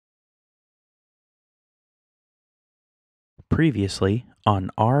Previously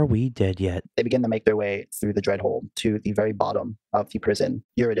on Are We Dead Yet? They begin to make their way through the Dreadhole to the very bottom of the prison.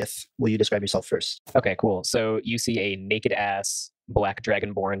 Eurydice, will you describe yourself first? Okay, cool. So you see a naked ass black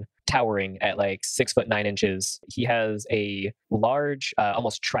dragonborn towering at like 6'9". He has a large,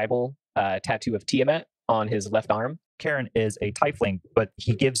 almost tribal tattoo of Tiamat on his left arm. Karen is a tiefling, but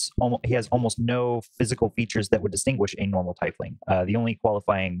he has almost no physical features that would distinguish a normal tiefling. The only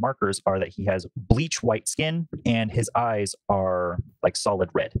qualifying markers are that he has bleach white skin and his eyes are like solid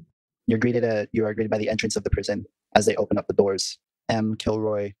red. You are greeted by the entrance of the prison as they open up the doors.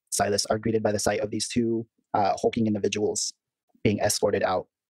 Kilroy, Silas are greeted by the sight of these two hulking individuals being escorted out.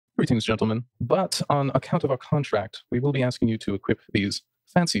 Greetings, gentlemen. But on account of our contract, we will be asking you to equip these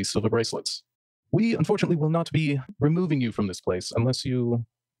fancy silver bracelets. We, unfortunately, will not be removing you from this place unless you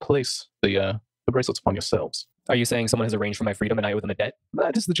place the bracelets upon yourselves. Are you saying someone has arranged for my freedom and I owe them a debt?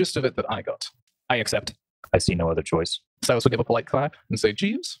 That is the gist of it that I got. I accept. I see no other choice. Silas will give a polite clap and say,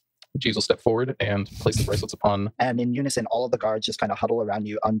 Jeeves. Jeeves will step forward and place the bracelets upon. And in unison, all of the guards just kind of huddle around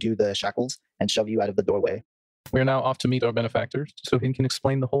you, undo the shackles, and shove you out of the doorway. We are now off to meet our benefactor so he can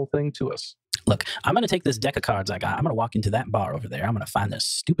explain the whole thing to us. Look, I'm going to take this deck of cards I got. I'm going to walk into that bar over there. I'm going to find the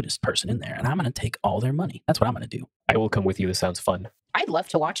stupidest person in there, and I'm going to take all their money. That's what I'm going to do. I will come with you. This sounds fun. I'd love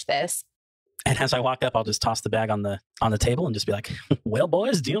to watch this. And as I walk up, I'll just toss the bag on the table and just be like, well,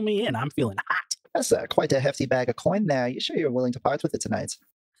 boys, deal me in. I'm feeling hot. That's quite a hefty bag of coin there. You sure you're willing to part with it tonight?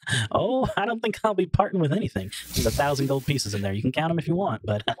 Oh, I don't think I'll be parting with anything. There's 1,000 gold pieces in there. You can count them if you want,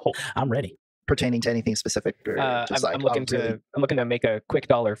 but I'm ready. Pertaining to anything specific? Or just I'm looking to make a quick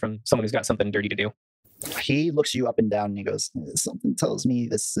dollar from someone who's got something dirty to do. He looks you up and down and he goes, something tells me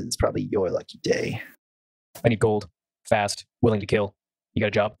this is probably your lucky day. I need gold. Fast. Willing to kill. You got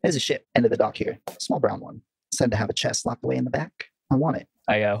a job? There's a ship, end of the dock here. Small brown one. Said to have a chest locked away in the back. I want it.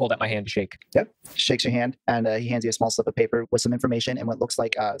 I hold out my hand to shake. Yep. Shakes your hand, and he hands you a small slip of paper with some information and what looks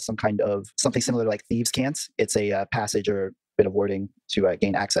like something similar to like thieves' cants. It's a passage or bit of wording to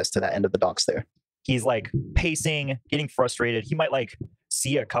gain access to that end of the docks there. He's like pacing, getting frustrated. He might like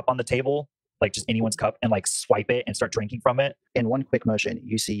see a cup on the table, like just anyone's cup, and like swipe it and start drinking from it. In one quick motion,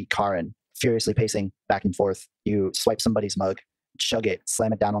 you see Karen furiously pacing back and forth. You swipe somebody's mug, chug it,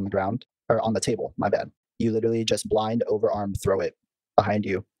 slam it down on the ground, or on the table, my bad. You literally just blind overarm throw it behind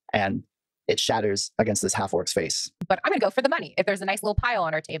you, and it shatters against this half-orc's face. But I'm going to go for the money if there's a nice little pile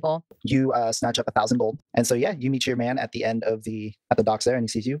on our table. You snatch up 1,000 gold. And so, yeah, you meet your man at the end of the docks there, and he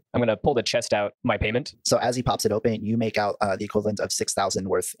sees you. I'm going to pull the chest out, my payment. So as he pops it open, you make out the equivalent of 6,000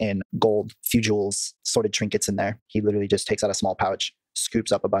 worth in gold, few jewels, sorted trinkets in there. He literally just takes out a small pouch,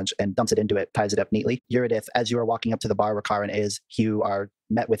 scoops up a bunch, and dumps it into it, ties it up neatly. Eurydice, as you are walking up to the bar where Karen is, you are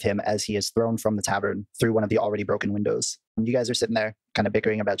met with him as he is thrown from the tavern through one of the already broken windows. You guys are sitting there kind of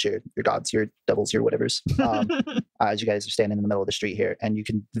bickering about your gods, your devils, your whatevers. As you guys are standing in the middle of the street here, and you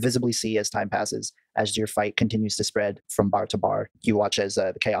can visibly see as time passes, as your fight continues to spread from bar to bar, you watch as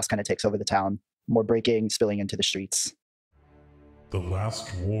the chaos kind of takes over the town, more breaking, spilling into the streets. The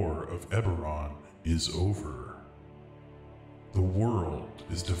last war of Eberron is over. The world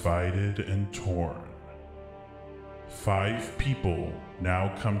is divided and torn. 5 people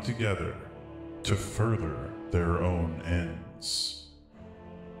now come together to further their own ends.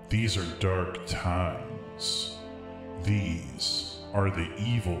 These are dark times. These are the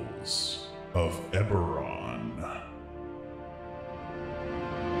evils of Eberron.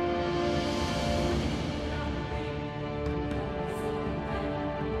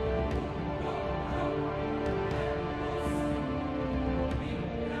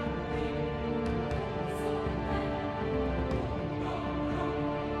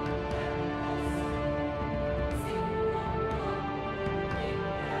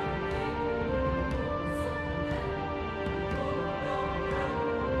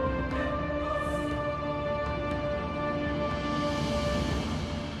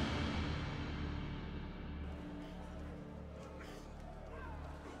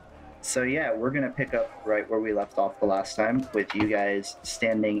 So yeah, we're going to pick up right where we left off the last time with you guys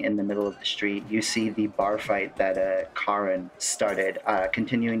standing in the middle of the street. You see the bar fight that Karen started,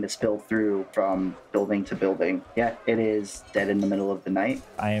 continuing to spill through from building to building. Yeah, it is dead in the middle of the night.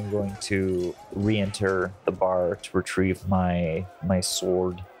 I am going to re-enter the bar to retrieve my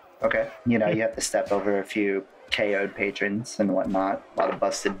sword. Okay. You know, you have to step over a few KO'd patrons and whatnot, a lot of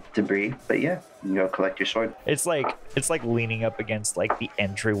busted debris, but yeah, you can go collect your sword. It's like leaning up against like the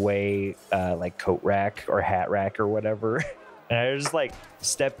entryway like coat rack or hat rack or whatever, and I just like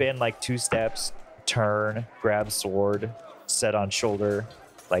step in like 2 steps, turn, grab sword, set on shoulder,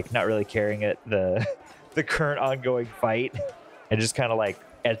 like not really caring at the current ongoing fight, and just kind of like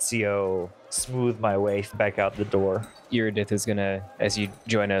Ezio smooth my way back out the door. Iridith is gonna, as you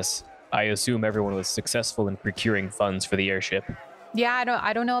join us, I assume everyone was successful in procuring funds for the airship. Yeah,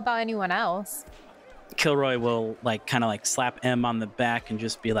 I don't know about anyone else. Kilroy will kind of slap M on the back and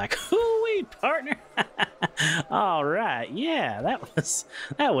just be like, "Hoo-wee, partner! All right, yeah,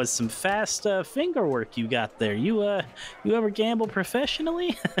 that was some fast finger work you got there. You ever gamble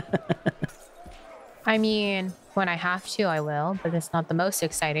professionally?" I mean, when I have to, I will, but it's not the most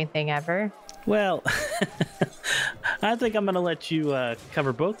exciting thing ever. Well, I think I'm gonna let you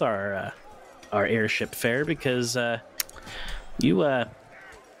cover both our airship fare because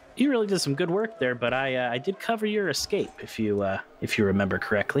you really did some good work there. But I did cover your escape, if you remember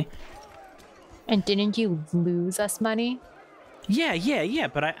correctly. And didn't you lose us money? Yeah.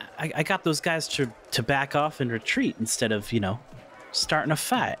 But I got those guys to back off and retreat instead of starting a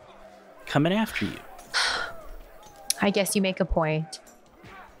fight, coming after you. I guess you make a point.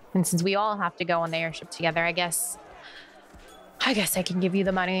 And since we all have to go on the airship together, I guess I can give you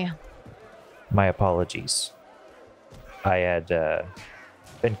the money. My apologies. I had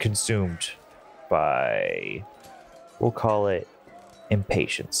been consumed by, we'll call it,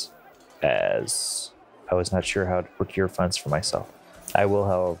 impatience, as I was not sure how to procure funds for myself. I will,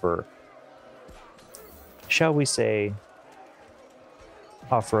 however, shall we say,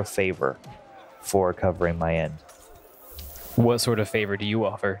 offer a favor for covering my end. What sort of favor do you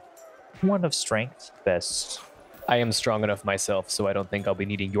offer? One of strength, best. I am strong enough myself, so I don't think I'll be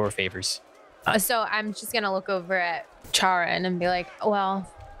needing your favors. So I'm just going to look over at Charon and be like,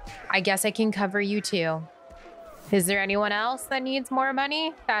 well, I guess I can cover you too. Is there anyone else that needs more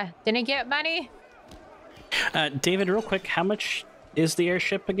money that didn't get money? David, real quick, how much is the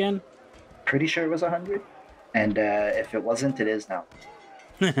airship again? Pretty sure it was 100. And if it wasn't, it is now.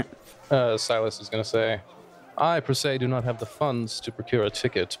 Silas is going to say, I, per se, do not have the funds to procure a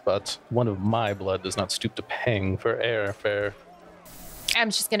ticket, but one of my blood does not stoop to paying for airfare. I'm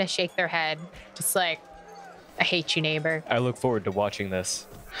just going to shake their head. Just like, I hate you, neighbor. I look forward to watching this.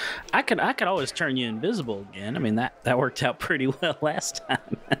 I could always turn you invisible again. I mean, that worked out pretty well last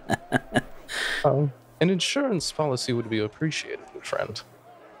time. An insurance policy would be appreciated, good friend.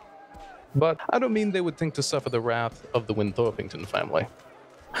 But I don't mean they would think to suffer the wrath of the Winthorpington family.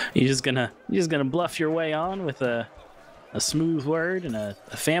 You just gonna bluff your way on with a smooth word and a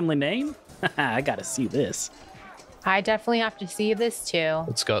family name? I gotta see this. I definitely have to see this too.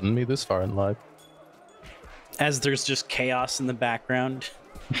 It's gotten me this far in life. As there's just chaos in the background.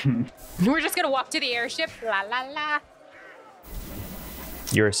 We're just gonna walk to the airship. La la la.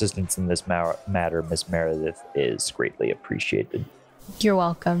 Your assistance in this matter, Miss Meredith, is greatly appreciated. You're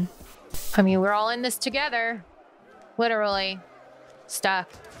welcome. I mean, we're all in this together. Literally. Stuck.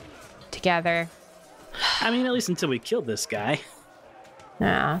 Together. I mean, at least until we killed this guy.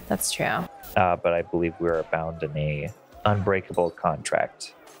 Yeah, that's true. But I believe we are bound in a unbreakable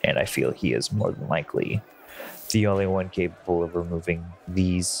contract, and I feel he is more than likely the only one capable of removing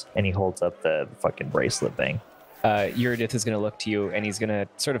these, and he holds up the fucking bracelet thing. Eurydice is going to look to you, and he's going to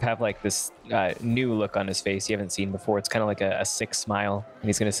sort of have like this new look on his face you haven't seen before. It's kind of like a sick smile, and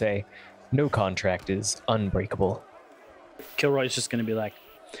he's going to say, "No contract is unbreakable." Kilroy's just going to be like,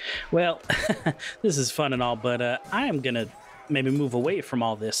 well, this is fun and all, but I am going to maybe move away from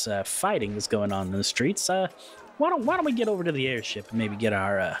all this fighting that's going on in the streets. Why don't we get over to the airship and maybe get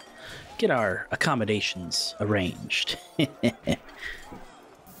our accommodations arranged?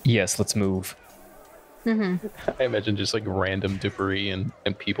 Yes, let's move. Mm-hmm. I imagine just like random debris and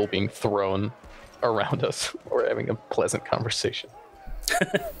people being thrown around us. We're having a pleasant conversation.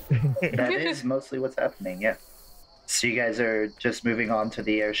 That is mostly what's happening, yeah. So you guys are just moving on to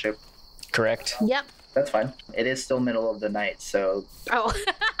the airship. Correct. Yep. That's fine. It is still middle of the night, so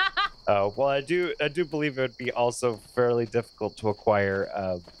Oh. Well, I do believe it would be also fairly difficult to acquire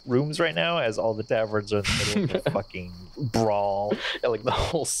rooms right now, as all the taverns are in the middle of a fucking brawl. Yeah, like the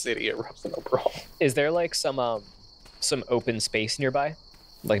whole city erupts in a brawl. Is there like some open space nearby?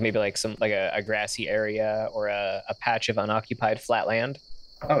 Like maybe like a grassy area or a patch of unoccupied flat land?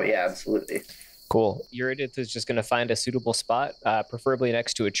 oh yeah, absolutely. Cool. Eurydice is just going to find a suitable spot, preferably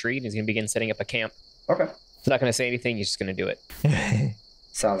next to a tree, and he's going to begin setting up a camp. Okay. He's not going to say anything. He's just going to do it.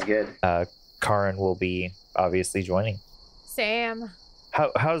 Sounds good. Karin will be obviously joining. Sam.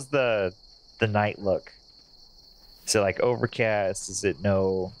 How's the night look? Is it like overcast? Is it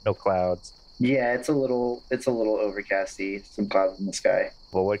no clouds? Yeah, it's a little overcasty, some clouds in the sky.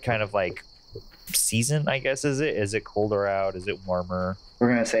 Well, what kind of like season, I guess, is it? Is it colder out? Is it warmer? We're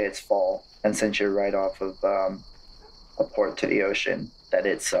gonna say it's fall, and since you're right off of a port to the ocean, that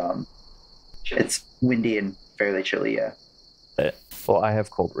it's windy and fairly chilly. Yeah. Well, I have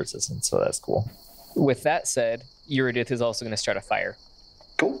cold resistance, so that's cool. With that said, Eurydice is also going to start a fire.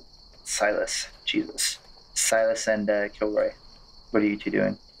 Cool. Silas. Jesus. Silas and Kilroy. What are you two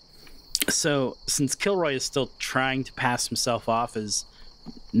doing? So, since Kilroy is still trying to pass himself off as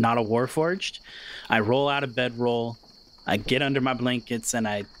not a Warforged, I roll out of bedroll, I get under my blankets, and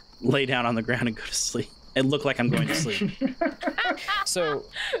I lay down on the ground and go to sleep. It looked like I'm going to sleep. So,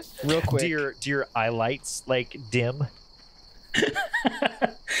 real quick. Do your eye lights like dim?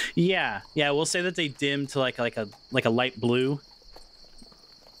 Yeah, we'll say that they dim to like a light blue,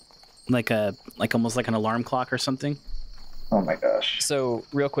 like almost like an alarm clock or something. Oh my gosh. So,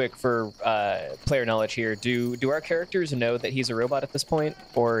 real quick for player knowledge here, do our characters know that he's a robot at this point,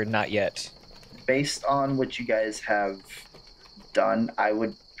 or not yet? Based on what you guys have done, I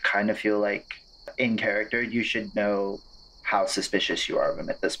would kind of feel like in character you should know how suspicious you are of him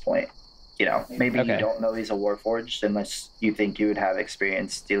at this point. You know, maybe Okay. you don't know he's a Warforged unless you think you would have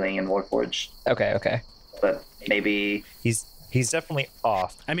experience dealing in Warforged. Okay. But maybe He's definitely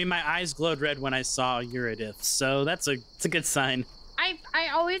off. I mean, my eyes glowed red when I saw Eurydice, so it's a good sign. I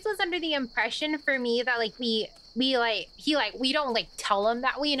always was under the impression for me that like we don't like tell him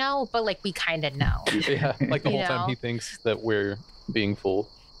that we know, but like we kind of know Yeah, like the You whole time know? he thinks that we're being fooled.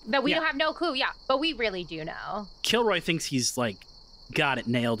 that we Yeah. don't have no clue. Yeah, but we really do know. Kilroy thinks he's like got it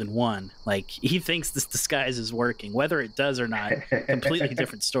nailed in one. Like he thinks this disguise is working, whether it does or not. Completely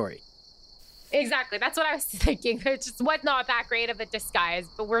different story. Exactly. That's what I was thinking. It just was not that great of a disguise,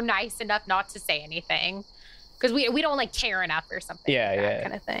 but we're nice enough not to say anything because we don't like care enough or something. Yeah, like that yeah.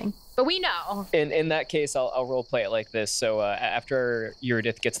 kind of thing. But we know. In that case, I'll role play it like this. So after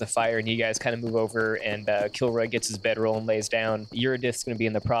Eurydice gets the fire and you guys kind of move over and Kilroy gets his bedroll and lays down, Eurydice is going to be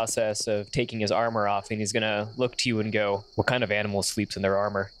in the process of taking his armor off, and he's going to look to you and go, "What kind of animal sleeps in their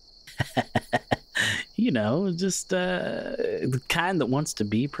armor?" You know, just the kind that wants to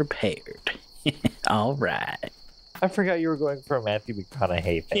be prepared. All right. I forgot you were going for a Matthew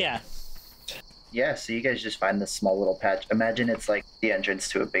McConaughey thing. Yeah. Yeah, so you guys just find this small little patch. Imagine it's like the entrance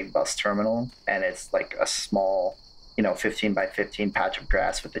to a big bus terminal, and it's like a small, 15 by 15 patch of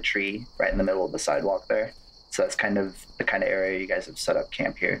grass with a tree right in the middle of the sidewalk there. So that's kind of the kind of area you guys have set up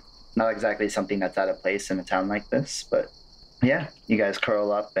camp here. Not exactly something that's out of place in a town like this, but yeah, you guys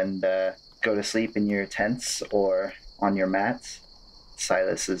curl up and go to sleep in your tents or on your mats.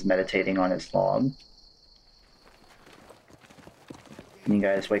 Silas is meditating on his log. And you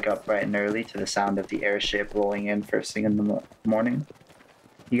guys wake up bright and early to the sound of the airship rolling in first thing in the morning.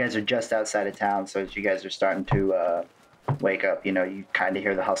 You guys are just outside of town, so as you guys are starting to wake up, you kind of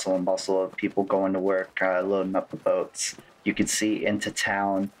hear the hustle and bustle of people going to work, loading up the boats. You can see into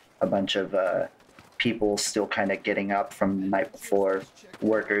town a bunch of people still kind of getting up from the night before,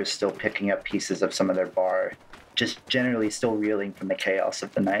 workers still picking up pieces of some of their bar, just generally still reeling from the chaos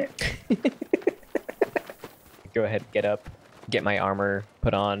of the night. Go ahead, get up, get my armor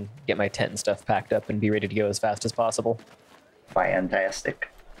put on, get my tent and stuff packed up, and be ready to go as fast as possible. Fantastic.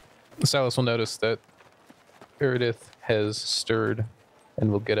 Silas will notice that Eurydice has stirred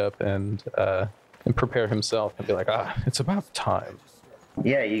and will get up and prepare himself and be like, it's about time.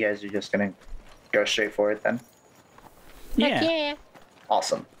 Yeah, you guys are just going to go straight for it then? Yeah. Yeah.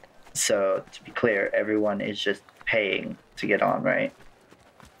 Awesome. So, to be clear, everyone is just paying to get on, right?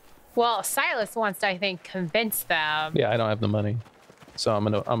 Well, Silas wants to, I think, convince them. Yeah, I don't have the money, so I'm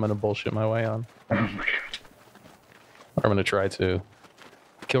gonna bullshit my way on. Oh my god. I'm gonna try to.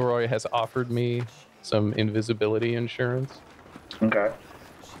 Kilroy has offered me some invisibility insurance. Okay.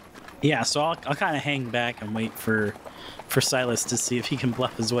 Yeah, so I'll kind of hang back and wait for Silas to see if he can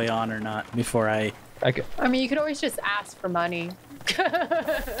bluff his way on or not before I I mean, you could always just ask for money.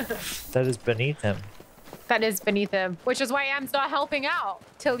 That is beneath him. That is beneath him, which is why Am's not helping out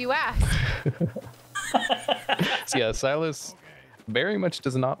till you ask. So yeah, Silas very much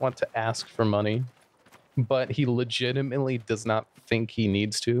does not want to ask for money, but he legitimately does not think he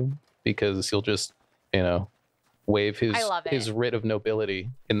needs to, because he'll just, wave his I love it. his writ of nobility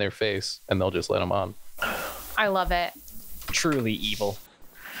in their face, and they'll just let him on. I love it. Truly evil.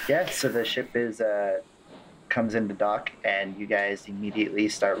 Yeah, so the ship is comes into dock, and you guys immediately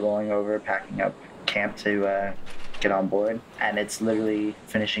start rolling over, packing up camp to get on board. And it's literally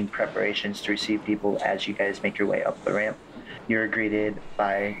finishing preparations to receive people as you guys make your way up the ramp. You're greeted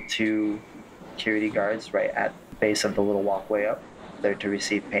by 2 security guards right at the base of the little walkway up, there to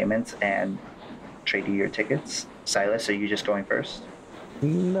receive payments and trade you your tickets. Silas, are you just going first?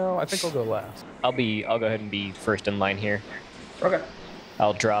 No, I think I'll go last. I'll go ahead and be first in line here. Okay.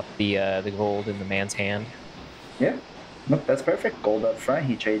 I'll drop the gold in the man's hand. Yeah. Nope, that's perfect. Gold up front.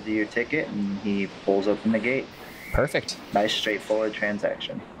 He trades you your ticket, and he pulls open the gate. Perfect. Nice, straightforward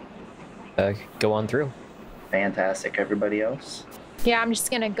transaction. Go on through. Fantastic. Everybody else? Yeah, I'm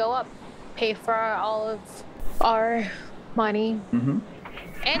just gonna go up, pay for all of our money. Mm-hmm.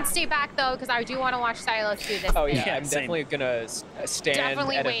 And stay back though, because I do want to watch Silas do this. Oh thing. yeah, I'm same. definitely gonna stand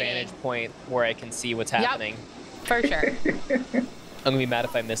Definitely at a waiting. vantage point where I can see what's happening. For sure. I'm gonna be mad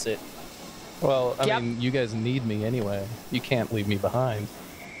if I miss it. Well, I Yep. mean, you guys need me anyway. You can't leave me behind.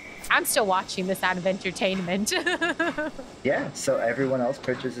 I'm still watching this out of entertainment. Yeah, so everyone else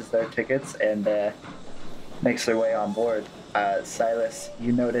purchases their tickets and makes their way on board. Silas,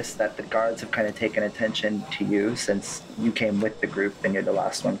 you notice that the guards have kind of taken attention to you since you came with the group and you're the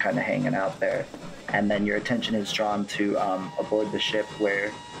last one kind of hanging out there. And then your attention is drawn to aboard the ship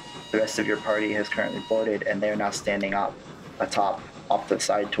where the rest of your party has currently boarded, and they're now standing up atop off the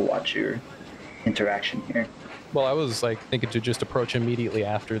side to watch your interaction here. Well, I was like thinking to just approach immediately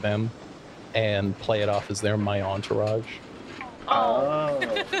after them and play it off as they're my entourage. Oh,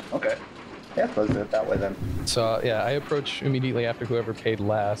 okay. Yeah, let's do it that way then. So yeah, I approach immediately after whoever paid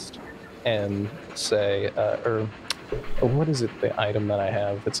last and say, or what is it, the item that I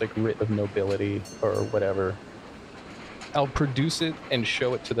have? It's like writ of nobility or whatever. I'll produce it and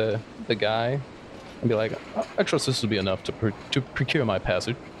show it to the guy and be like, I trust this will be enough to procure my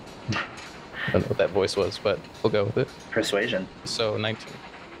passage. I don't know what that voice was, but we'll go with it. Persuasion. So 19.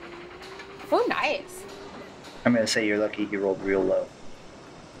 Oh, nice. I'm going to say you're lucky he rolled real low.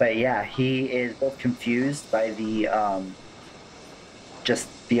 But yeah, he is both confused by the just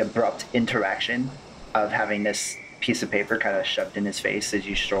the abrupt interaction of having this piece of paper kind of shoved in his face as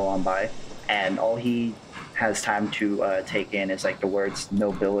you stroll on by, and all he has time to take in is like the words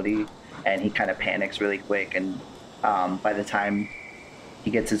nobility, and he kind of panics really quick, and by the time he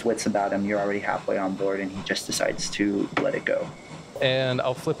gets his wits about him, you're already halfway on board, and he just decides to let it go. And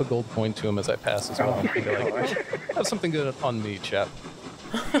I'll flip a gold coin to him as I pass as well. Oh my And be like, gosh. have something good on me, chap.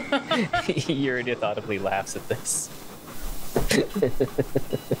 Eurydice audibly laughs at this.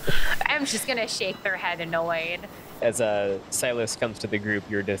 I'm just gonna shake their head annoyed. As Silas comes to the group,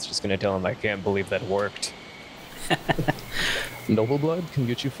 Eurydice just gonna tell him, I can't believe that worked. Noble blood can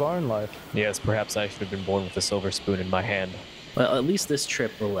get you far in life. Yes, perhaps I should have been born with a silver spoon in my hand. Well, at least this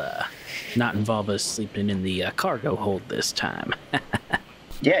trip will not involve us sleeping in the cargo hold this time.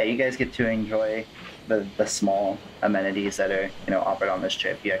 Yeah, you guys get to enjoy the small amenities that are, offered on this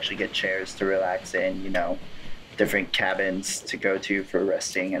trip. You actually get chairs to relax in, different cabins to go to for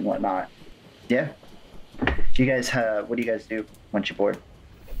resting and whatnot. Yeah. You guys, what do you guys do once you board?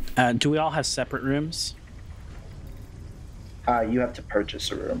 Do we all have separate rooms? You have to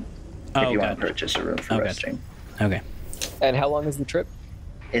purchase a room if you want to purchase a room for resting. Okay. And how long is the trip?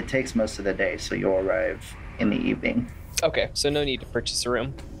 It takes most of the day, so you'll arrive in the evening. Okay, so no need to purchase a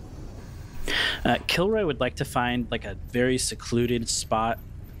room. Kilroy would like to find like a very secluded spot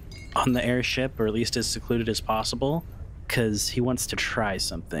on the airship, or at least as secluded as possible, because he wants to try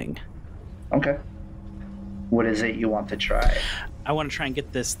something. Okay. What is it you want to try? I want to try and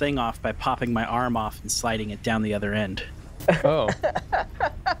get this thing off by popping my arm off and sliding it down the other end. Oh.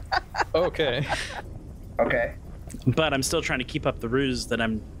 Okay. Okay. But I'm still trying to keep up the ruse that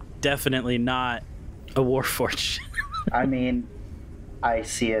I'm definitely not a warforged. I mean, I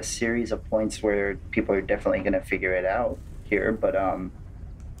see a series of points where people are definitely going to figure it out here, but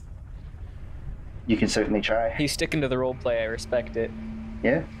you can certainly try. He's sticking to the role play. I respect it.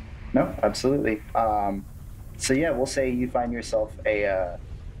 Yeah. No, absolutely. So yeah, we'll say you find yourself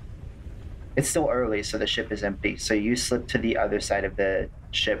it's still early, so the ship is empty. So you slip to the other side of the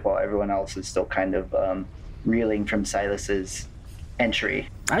ship while everyone else is still kind of reeling from Silas's entry.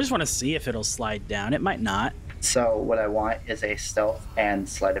 I just want to see if it'll slide down. It might not. So what I want is a stealth and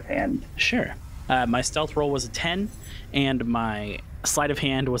sleight of hand. Sure. My stealth roll was a 10, and my sleight of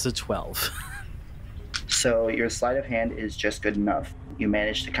hand was a 12. So your sleight of hand is just good enough. You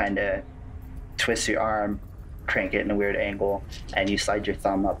manage to kind of twist your arm, crank it in a weird angle, and you slide your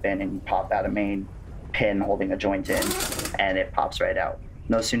thumb up in and you pop out a main pin holding a joint in, and it pops right out.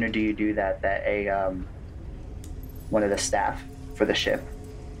 No sooner do you do that one of the staff for the ship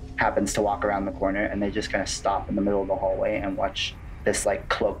happens to walk around the corner, and they just kind of stop in the middle of the hallway and watch this like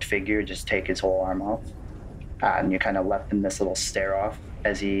cloaked figure just take his whole arm off. And you're kind of left in this little stare off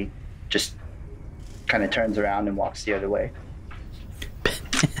as he just kind of turns around and walks the other way.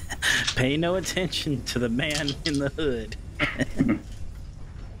 Pay no attention to the man in the hood.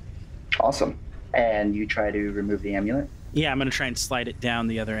 Awesome. And you try to remove the amulet? Yeah, I'm going to try and slide it down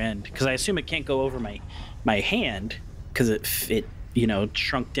the other end, because I assume it can't go over my hand, because it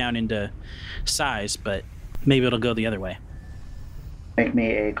shrunk down into size, but maybe it'll go the other way. Make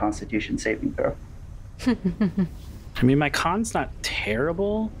me a Constitution saving throw. I mean, my con's not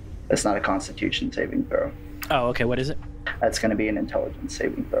terrible. That's not a Constitution saving throw. Oh, okay. What is it? That's going to be an Intelligence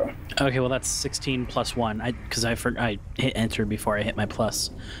saving throw. Okay, well that's 16 plus 1. Because I hit enter before I hit my plus.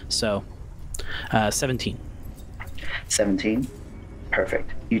 So 17. 17.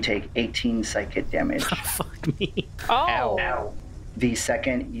 Perfect. You take 18 psychic damage. Fuck me. Oh. Ow. The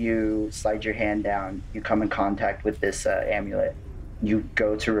second you slide your hand down, you come in contact with this amulet. You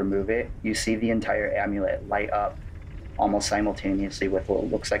go to remove it. You see the entire amulet light up almost simultaneously with what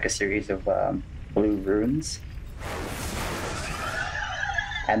looks like a series of blue runes.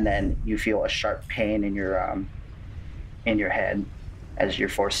 And then you feel a sharp pain in your head as you're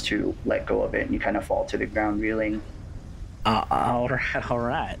forced to let go of it, and you kind of fall to the ground reeling. All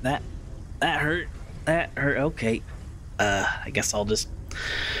right. That hurt. That hurt. Okay. I guess I'll just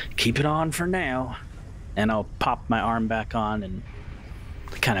keep it on for now, and I'll pop my arm back on and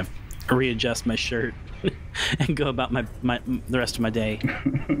kind of readjust my shirt and go about the rest of my day.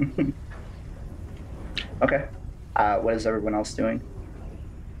 Okay. What is everyone else doing?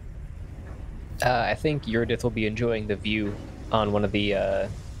 I think Eurydice will be enjoying the view on one of the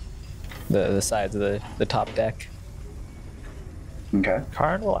sides of the top deck. Okay.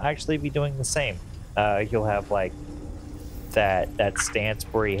 Karn will actually be doing the same. He'll have like that stance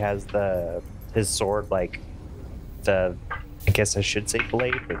where he has his sword, like I guess I should say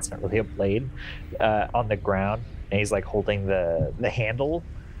blade, but it's not really a blade, on the ground, and he's like holding the handle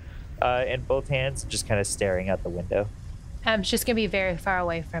in both hands, just kind of staring out the window. I'm just gonna be very far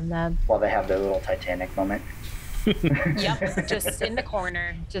away from them. While they have their little Titanic moment. Yep, just in the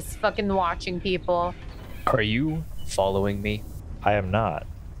corner, just fucking watching people. Are you following me? I am not.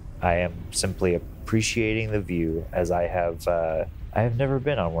 I am simply appreciating the view, as I have never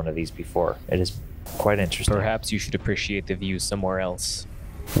been on one of these before. It is quite interesting. Perhaps you should appreciate the view somewhere else.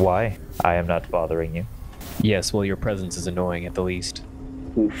 Why? I am not bothering you. Yes, well, your presence is annoying at the least.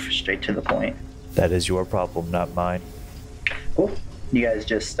 Oof, straight to the point. That is your problem, not mine. Cool. You guys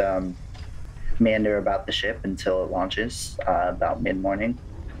just meander about the ship until it launches about mid-morning.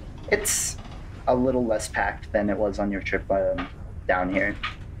 It's a little less packed than it was on your trip down here.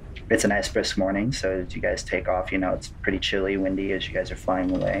 It's a nice brisk morning, so as you guys take off, it's pretty chilly, windy as you guys are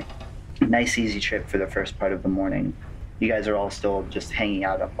flying away. Nice, easy trip for the first part of the morning. You guys are all still just hanging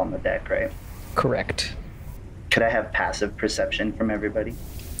out up on the deck, right? Correct. Could I have passive perception from everybody?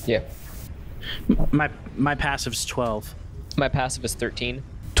 Yeah. My passive's 12. My passive is 13.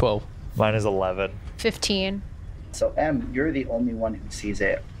 12. Mine is 11. 15. So, you're the only one who sees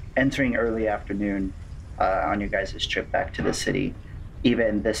it. Entering early afternoon on your guys' trip back to the city.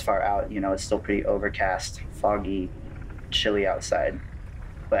 Even this far out, it's still pretty overcast, foggy, chilly outside.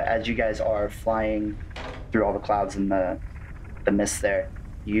 But as you guys are flying through all the clouds and the mist there,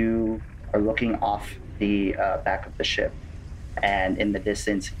 you are looking off the back of the ship. And in the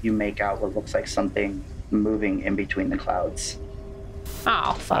distance, you make out what looks like something moving in between the clouds.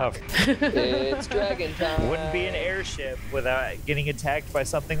 Oh, fuck. It's dragon time. Wouldn't be an airship without getting attacked by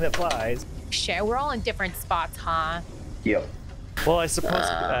something that flies. Shit, we're all in different spots, huh? Yep. Well, I suppose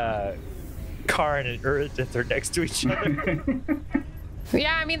Karn and Eurydice are next to each other.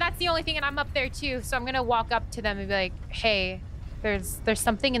 Yeah, I mean, that's the only thing, and I'm up there too, so I'm gonna walk up to them and be like, hey, there's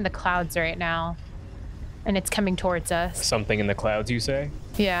something in the clouds right now, and it's coming towards us. Something in the clouds, you say?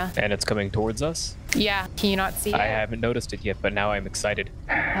 Yeah. And it's coming towards us? Yeah. Can you not see I it? haven't noticed it yet, but now I'm excited.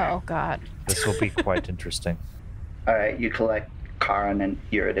 Oh, God. This will be quite interesting. All right, you collect Karan and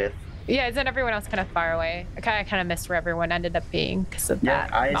Eurydice. Yeah, isn't everyone else kind of far away? I kind of missed where everyone ended up being because of Yeah,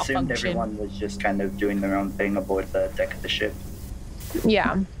 that I assumed malfunction. everyone was just kind of doing their own thing aboard the deck of the ship.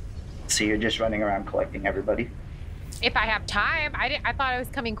 Yeah. So you're just running around collecting everybody? If I have time. I thought I was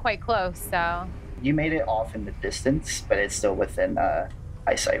coming quite close, so. You made it off in the distance, but it's still within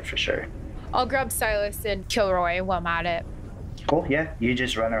eyesight for sure. I'll grab Silas and Kilroy while I'm at it. Cool, yeah. You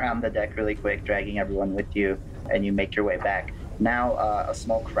just run around the deck really quick, dragging everyone with you, and you make your way back. Now a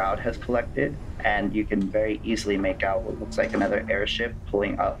small crowd has collected, and you can very easily make out what looks like another airship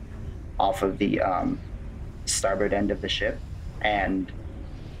pulling up off of the starboard end of the ship. And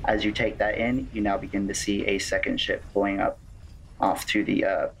as you take that in, you now begin to see a second ship pulling up off to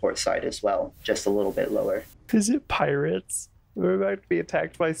the port side as well, just a little bit lower. Is it pirates? We're about to be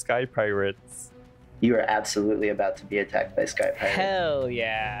attacked by sky pirates. You are absolutely about to be attacked by sky pirates. Hell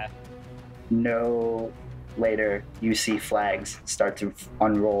yeah. No later, you see flags start to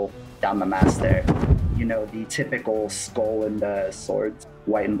unroll down the mast there. The typical skull and the swords,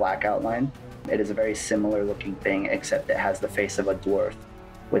 white and black outline. It is a very similar looking thing, except it has the face of a dwarf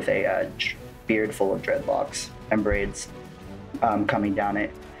with a beard full of dreadlocks and braids coming down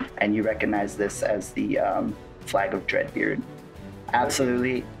it. And you recognize this as the flag of Dreadbeard.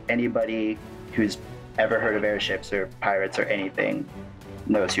 Absolutely anybody who's ever heard of airships or pirates or anything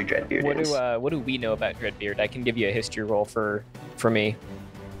knows who Dreadbeard is. What do we know about Dreadbeard? I can give you a history roll for me.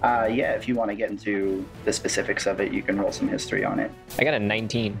 Yeah, if you want to get into the specifics of it, you can roll some history on it. I got a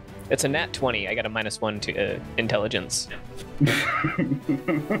 19. It's a nat 20. I got a -1 to intelligence.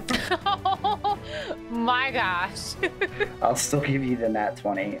 Oh my gosh. I'll still give you the nat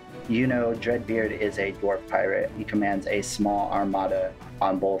 20. You know, Dreadbeard is a dwarf pirate. He commands a small armada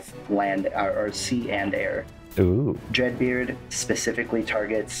on both land or sea and air. Ooh. Dreadbeard specifically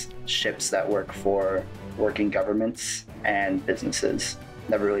targets ships that work for working governments and businesses,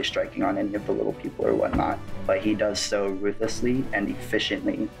 never really striking on any of the little people or whatnot, but he does so ruthlessly and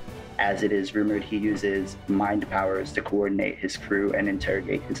efficiently, as it is rumored he uses mind powers to coordinate his crew and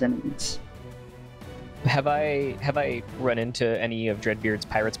interrogate his enemies. Have I run into any of Dreadbeard's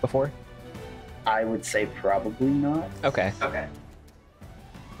pirates before? I would say probably not. Okay.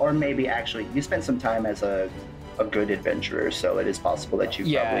 Or maybe actually, you spent some time as a good adventurer, so it is possible that you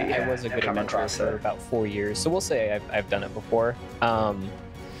probably I was a good come adventurer across for about 4 years, so we'll say I've done it before.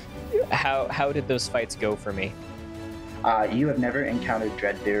 How did those fights go for me? You have never encountered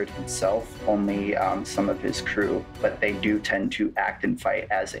Dreadbeard himself, only some of his crew, but they do tend to act and fight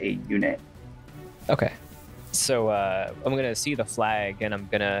as a unit. Okay. So I'm going to see the flag and I'm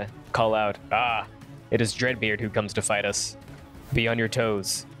going to call out, it is Dreadbeard who comes to fight us. Be on your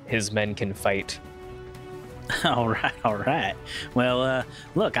toes. His men can fight. All right. Well,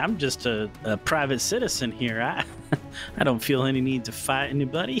 look, I'm just a private citizen here. I don't feel any need to fight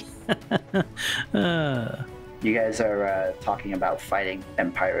anybody. You guys are talking about fighting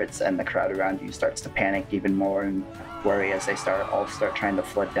and pirates, and the crowd around you starts to panic even more and worry as they all start trying to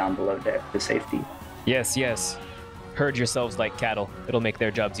flood down below deck to safety. Yes. Herd yourselves like cattle. It'll make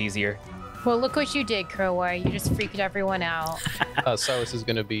their jobs easier. Well, look what you did, Crowbar. You just freaked everyone out. Silas is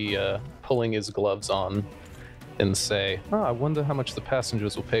going to be pulling his gloves on and say, I wonder how much the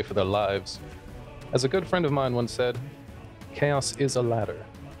passengers will pay for their lives. As a good friend of mine once said, chaos is a ladder.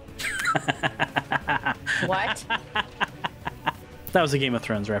 What? That was a Game of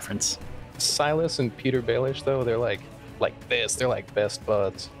Thrones reference. Silas and Peter Baelish, though, they're like this. They're like best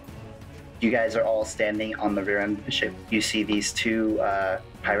buds. You guys are all standing on the rear end of the ship. You see these two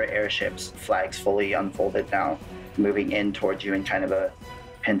pirate airships, flags fully unfolded now, moving in towards you in kind of a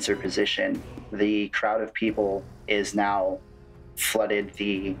pincer position. The crowd of people is now flooded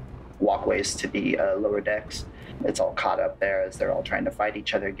the walkways to the lower decks. It's all caught up there as they're all trying to fight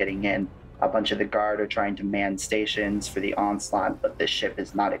each other getting in. A bunch of the guard are trying to man stations for the onslaught, but this ship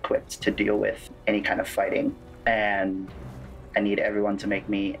is not equipped to deal with any kind of fighting. And I need everyone to make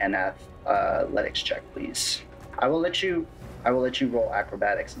me an athletics check, please. I will let you roll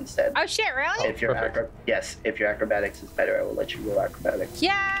acrobatics instead. Oh shit, really? If your if your acrobatics is better, I will let you roll acrobatics.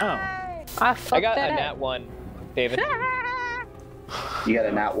 Yeah. Oh. I got a nat 1, David. You got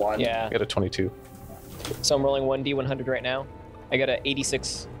a nat 1? Yeah. I got a 22. So I'm rolling 1d100 right now. I got a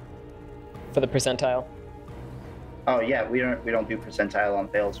 86 for the percentile. Oh yeah, we don't do percentile on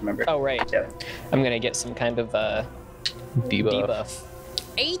fails, remember? Oh right. Yep. I'm gonna get some kind of debuff.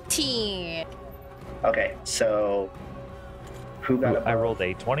 18. Okay, so who got I rolled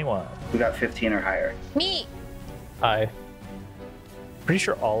a 21. Who got 15 or higher? Me. Hi. Pretty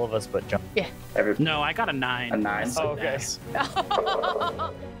sure all of us but John. No, I got a 9. A 9? Oh, okay. Yes.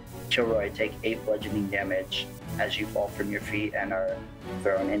 Kilroy, take 8 bludgeoning damage as you fall from your feet and are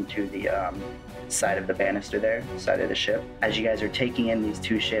thrown into the side of the banister there, side of the ship. As you guys are taking in these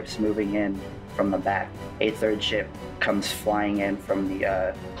two ships moving in from the back, a third ship comes flying in from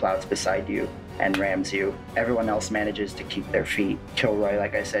the clouds beside you and rams you. Everyone else manages to keep their feet. Kilroy,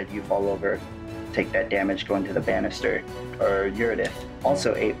 like I said, you fall over, take that damage going to the banister. Or Eurydice,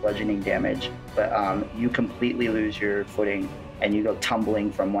 also 8 bludgeoning damage, but you completely lose your footing and you go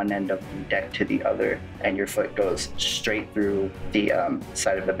tumbling from one end of the deck to the other, and your foot goes straight through the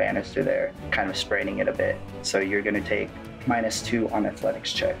side of the banister there, kind of spraining it a bit. So you're going to take -2 on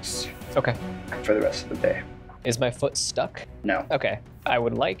athletics checks Okay. for the rest of the day. Is my foot stuck? No, Okay. I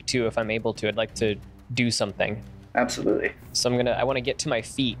would like to, if I'm able to, I'd like to do something. absolutely. So I want to get to my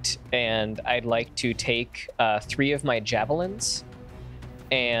feet, and I'd like to take 3 of my javelins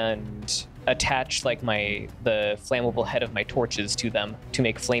and attach like the flammable head of my torches to them to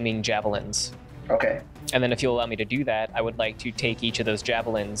make flaming javelins. Okay, And then if you'll allow me to do that, I would like to take each of those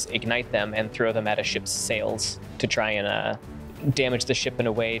javelins, ignite them, and throw them at a ship's sails to try and damage the ship in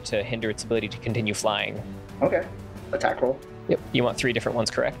a way to hinder its ability to continue flying. okay. Attack roll. Yep. You want 3 different ones,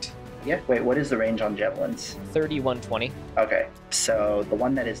 correct? Yeah, wait, what is the range on javelins? 30, 120. Okay, so the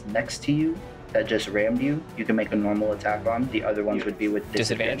one that is next to you that just rammed you, you can make a normal attack on. The other ones would be with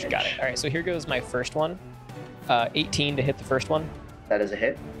disadvantage. Got it. All right, so here goes my first one. 18 to hit the first one. That is a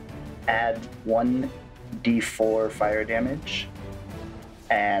hit. Add 1d4 fire damage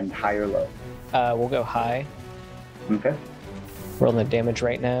and high or low. We'll go high. Okay. Rolling the damage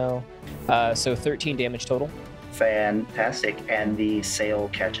right now. So 13 damage total. Fantastic. And the sail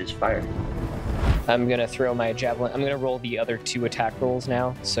catches fire. I'm going to throw my javelin. I'm going to roll the other 2 attack rolls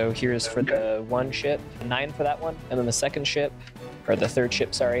now. So here's for the one ship, 9 for that one. And then the second ship, or the third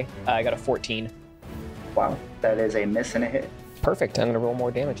ship, sorry, I got a 14. Wow. That is a miss and a hit. Perfect. I'm going to roll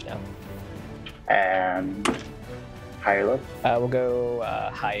more damage now. And high or low? We'll go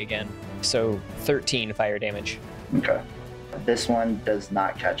high again. So 13 fire damage. Okay. This one does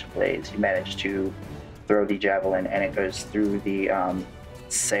not catch a blaze. You manage to throw the javelin and it goes through the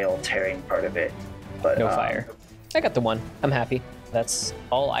sail tearing part of it. But no fire. I got the one. I'm happy. That's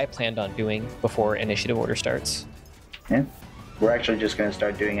all I planned on doing before initiative order starts. Yeah. We're actually just going to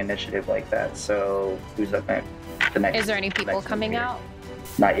start doing initiative like that. So who's up next? The next. Is there any people coming out?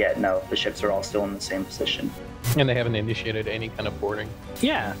 Not yet, no. The ships are all still in the same position. And they haven't initiated any kind of boarding.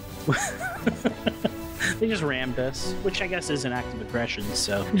 Yeah. They just rammed us, which I guess is an act of aggression.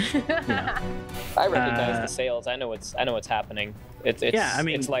 So, you know. I recognize the sails. I know what's happening. It's yeah, I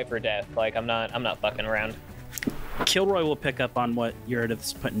mean, it's life or death. Like I'm not fucking around. Kilroy will pick up on what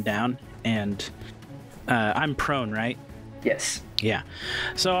Eurydice's putting down, and I'm prone, right? Yes. Yeah.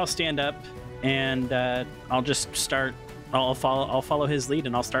 So I'll stand up, and I'll just start. I'll follow his lead,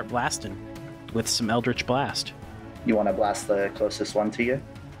 and I'll start blasting with some Eldritch Blast. You want to blast the closest one to you?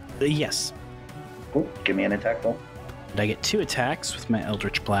 Yes. Cool. Give me an attack roll. And I get 2 attacks with my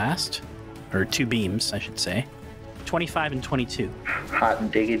Eldritch Blast, or 2 beams, I should say. 25 and 22. Hot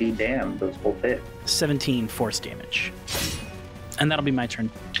diggity damn, those both hit. 17 force damage. And that'll be my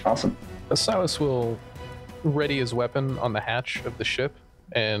turn. Awesome. Silas will ready his weapon on the hatch of the ship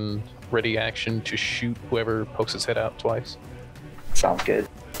and ready action to shoot whoever pokes his head out twice. Sounds good.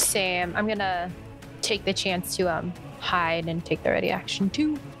 Same. I'm gonna take the chance to hide and take the ready action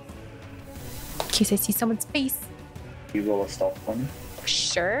too. In case I see someone's face. You roll a stealth for me.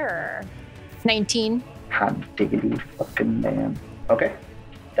 Sure. 19. Hot diggity fucking damn. Okay.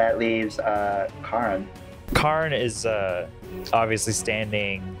 That leaves Karin. Karn is obviously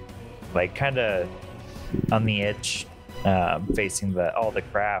standing like kind of on the edge, facing all the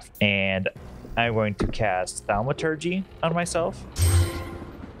craft, and I'm going to cast Thaumaturgy on myself.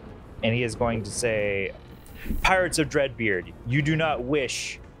 And he is going to say, "Pirates of Dreadbeard, you do not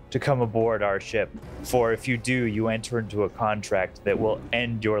wish to come aboard our ship, for if you do, you enter into a contract that will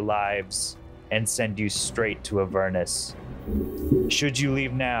end your lives and send you straight to Avernus. Should you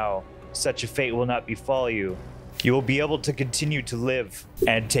leave now, such a fate will not befall you. You will be able to continue to live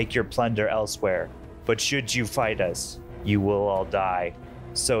and take your plunder elsewhere. But should you fight us, you will all die.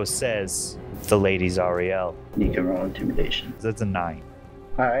 So says the Lady Zariel." You can roll intimidation. That's a 9.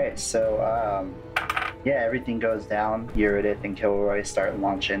 All right, so yeah, everything goes down. Eurydice and Kilroy start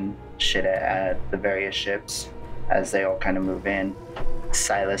launching shit at the various ships as they all kind of move in.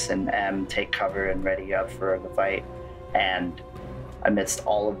 Silas and M take cover and ready up for the fight. And amidst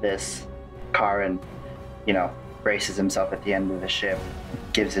all of this, Karin, braces himself at the end of the ship,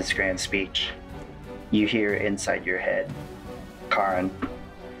 gives his grand speech. You hear inside your head, Karin,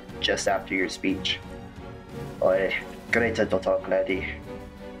 just after your speech, "Oi, greater to talk, lady.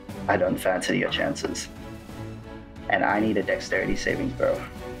 I don't fancy your chances. And I need a dexterity saving throw."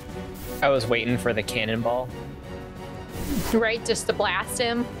 I was waiting for the cannonball. Right, just to blast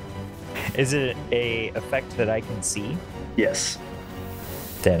him. Is it a effect that I can see? Yes.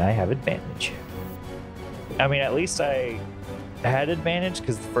 Then I have advantage. I mean, at least I had advantage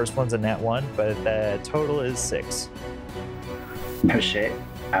because the first one's a nat 1, but the total is 6. No shit.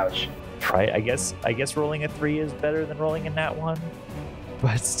 Ouch. Right? I guess rolling a 3 is better than rolling a nat 1,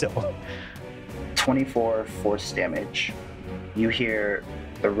 but still. 24 force damage. You hear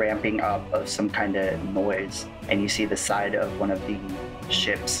the ramping up of some kind of noise, and you see the side of one of the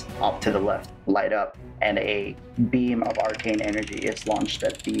ships off to the left light up, and a beam of arcane energy is launched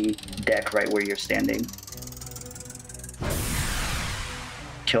at the deck right where you're standing.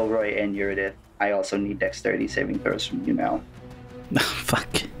 Kilroy and Eurydice, I also need dexterity saving throws from you now.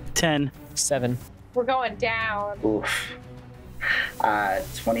 Fuck. 10. 7. We're going down. Oof.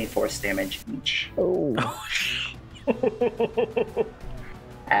 20 force damage each. Oh.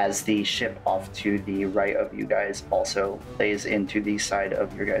 As the ship off to the right of you guys also lays into the side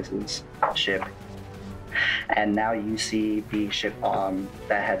of your guys' ship. And now you see the ship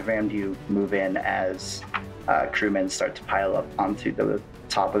that had rammed you move in as crewmen start to pile up onto the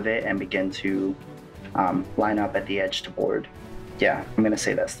top of it and begin to line up at the edge to board. Yeah, I'm going to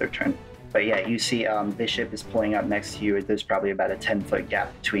say that's their turn. But yeah, you see this ship is pulling up next to you. There's probably about a 10-foot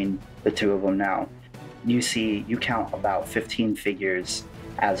gap between the two of them now. You count about 15 figures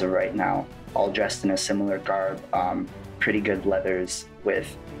as of right now, all dressed in a similar garb, pretty good leathers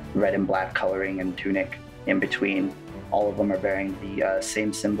with red and black coloring and tunic in between. All of them are bearing the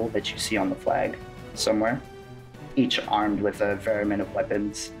same symbol that you see on the flag somewhere, each armed with a variant of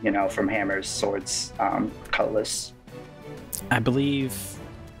weapons, from hammers, swords, cutlass. I believe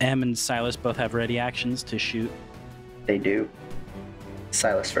Em and Silas both have ready actions to shoot. They do.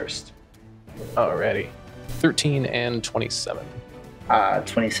 Silas first. Alrighty. 13 and 27.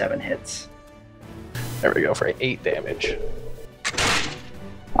 27 hits. There we go for 8 damage.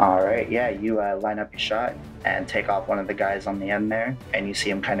 All right, yeah, you line up your shot and take off one of the guys on the end there, and you see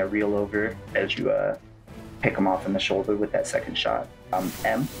him kind of reel over as you pick him off in the shoulder with that second shot.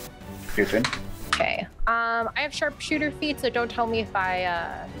 Em, your turn. Okay. I have sharpshooter feet, so don't tell me if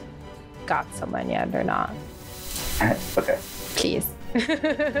I got someone yet or not. Okay. Jeez.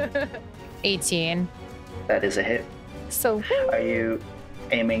 18. That is a hit. So. Are you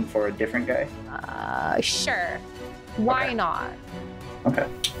aiming for a different guy? Sure. Why Okay. not? Okay.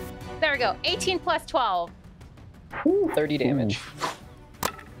 There we go. 18 plus 12. 30 damage.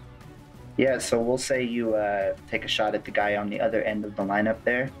 Yeah, so we'll say you take a shot at the guy on the other end of the lineup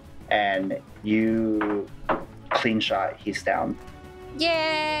there, and you clean shot, he's down.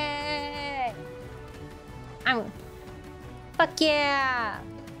 Yay! Fuck yeah!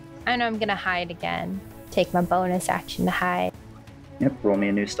 I know I'm gonna hide again. Take my bonus action to hide. Yep, roll me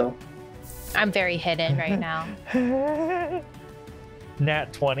a new still. I'm very hidden right now.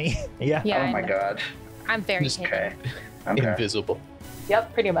 Nat 20. Yeah. Yeah, Oh my god. I'm very Just hidden. Okay. Invisible.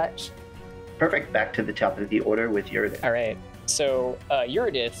 Yep, pretty much. Perfect. Back to the top of the order with Eurydice. All right. So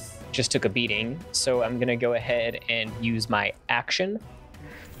Eurydice just took a beating, so I'm gonna go ahead and use my action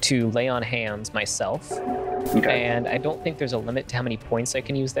to lay on hands myself. Okay. And I don't think there's a limit to how many points I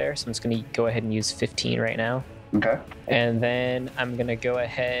can use there, so I'm just gonna go ahead and use 15 right now. Okay. And then I'm gonna go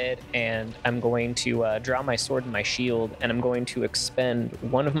ahead and I'm going to draw my sword and my shield, and I'm going to expend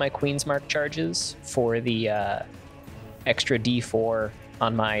one of my Queen's Mark charges for the extra D4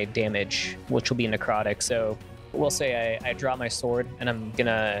 on my damage, which will be necrotic. So we'll say I draw my sword, and I'm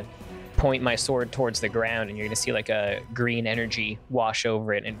gonna point my sword towards the ground, and you're gonna see like a green energy wash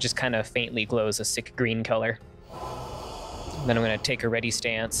over it, and it just kind of faintly glows a sick green color. Then I'm gonna take a ready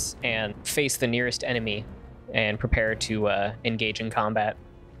stance and face the nearest enemy and prepare to engage in combat.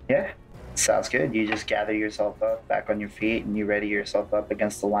 Yeah. Sounds good. You just gather yourself up back on your feet and you ready yourself up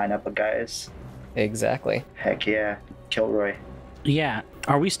against the lineup of guys. Exactly. Heck yeah. Kilroy. Yeah.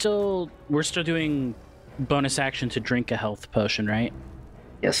 We're still doing bonus action to drink a health potion, right?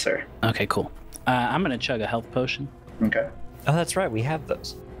 Yes, sir. Okay, cool. I'm going to chug a health potion. Okay. Oh, that's right. We have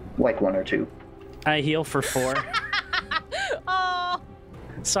those. Like 1 or 2. I heal for 4. Oh,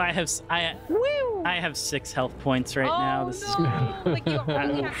 So I have 6 health points right now. This is no. Like you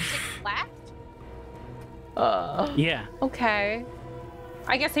only have 6 left? yeah. Okay.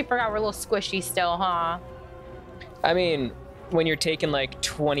 I guess I forgot we're a little squishy still, huh? I mean, when you're taking like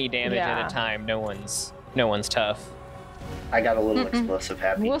 20 damage Yeah. at a time, no one's tough. I got a little explosive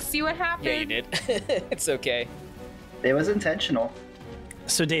happy. We'll see what happens. Yeah, you did. It's okay. It was intentional.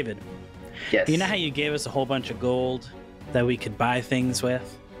 So David, Yes. you know how you gave us a whole bunch of gold that we could buy things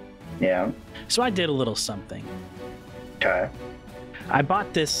with? Yeah. So I did a little something. Okay. I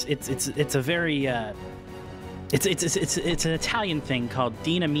bought this. It's a very it's an Italian thing called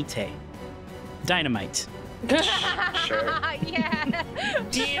Dynamite. Sure. Yeah.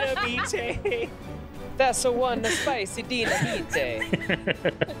 Dynamite. That's the one, the spicy dynamite.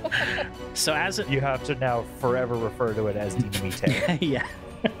 So as it, You have to now forever refer to it as Dynamite. yeah.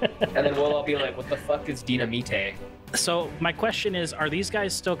 And then we'll all be like, what the fuck is dynamite? So my question is, are these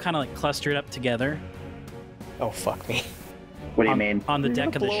guys still kind of like clustered up together Oh, fuck me. What do you mean? on the You're deck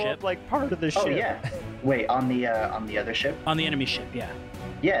gonna of the blow ship? up, like part of the ship. Oh yeah. Wait, on the other ship? On the enemy ship, yeah.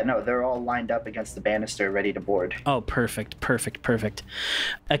 Yeah, no, they're all lined up against the banister ready to board. Oh, perfect.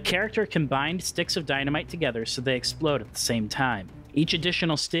 A character combined sticks of dynamite together so they explode at the same time. Each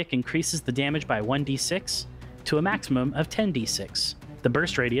additional stick increases the damage by 1d6 to a maximum of 10d6. The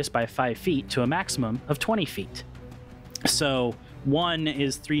burst radius by 5 feet to a maximum of 20 feet. So 1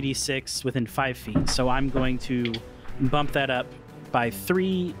 is 3d6 within 5 feet. So I'm going to bump that up by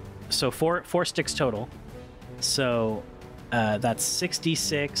 3, so 4 sticks total. So that's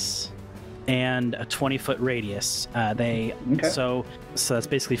 66 and a 20-foot radius. So that's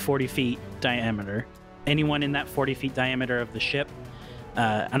basically 40 feet diameter. Anyone in that 40 feet diameter of the ship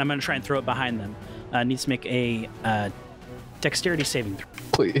and I'm going to try and throw it behind them. Needs to make a dexterity saving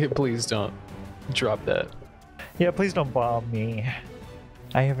throw. Please don't drop that. Yeah, please don't bomb me.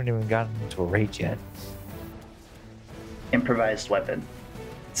 I haven't even gotten into a rage yet. Improvised weapon.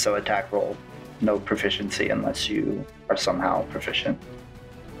 So attack roll, no proficiency unless you are somehow proficient.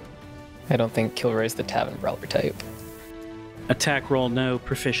 I don't think Kilroy's the tavern brawler type. Attack roll, no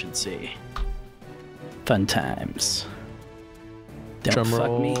proficiency. Fun times. Don't Drum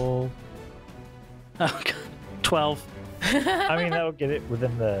fuck me. roll. Oh, God. 12. I mean, that'll get it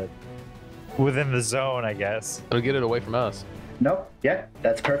within the zone, I guess. It'll get it away from us. Nope. Yeah,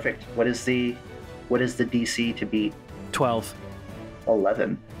 that's perfect. What is the DC to beat? 12.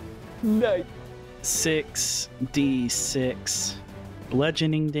 11. Nice. 6d6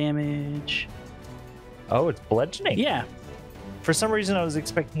 bludgeoning damage. Oh, it's bludgeoning. Yeah, For some reason, I was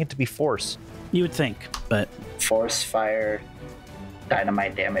expecting it to be force. you would think, but Force, fire,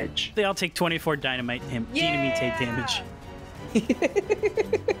 dynamite damage. they all take 24 dynamite dynamite damage.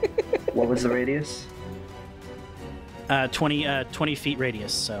 What was the radius? 20 feet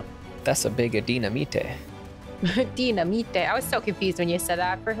radius, so. That's a big dynamite. Dynamite. I was so confused when you said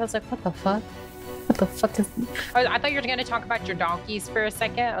that at first. I was like, what the fuck? What the fuck is... I thought you were going to talk about your donkeys for a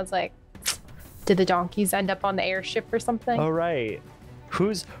second. I was like, did the donkeys end up on the airship or something? All right.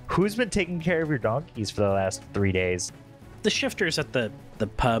 Who's been taking care of your donkeys for the last 3 days? The shifters at the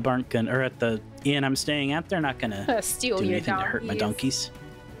pub aren't gonna, or at the inn I'm staying at, they're not gonna Steal do your anything donkeys. to hurt my donkeys.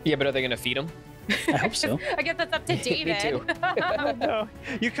 Yeah, but are they gonna feed them? I hope so. I guess that's up to David. too. Oh, no.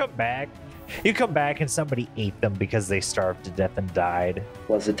 You come back and somebody ate them because they starved to death and died.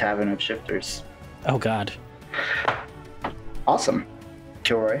 Was a tavern of shifters. Oh God. Awesome.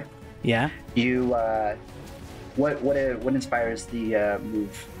 Kilroy, Yeah. you what inspires the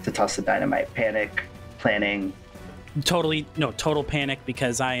move to toss the dynamite? Panic, planning. Total panic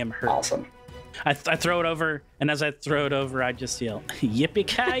because I am hurt. Awesome. I throw it over, and as I throw it over, I just yell,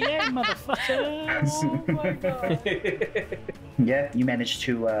 "Yippee-ki-yay, motherfucker!" Yeah, you manage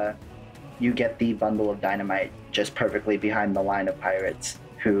to you get the bundle of dynamite just perfectly behind the line of pirates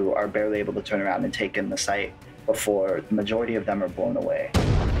who are barely able to turn around and take in the sight before the majority of them are blown away.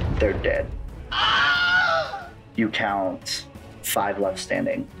 They're dead. You count 5 left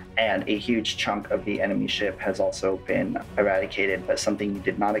standing, and a huge chunk of the enemy ship has also been eradicated, but something you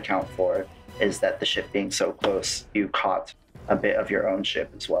did not account for is that the ship being so close, you caught a bit of your own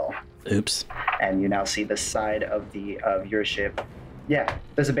ship as well. Oops. And you now see the side of your ship. Yeah,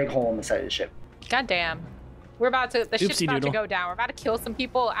 there's a big hole in the side of the ship. God damn. The ship's about to Oopsie-doodle. go down. We're about to kill some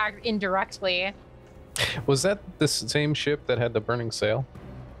people indirectly. Was that the same ship that had the burning sail?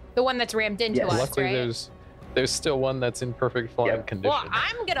 The one that's rammed into Yes. us, Luckily, right? there's still one that's in perfect flying Yep. condition. Well,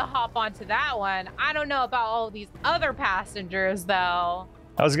 I'm gonna hop onto that one. I don't know about all these other passengers, though.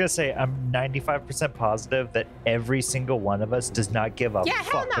 I was gonna say I'm 95% positive that every single one of us does not give a Yeah, hell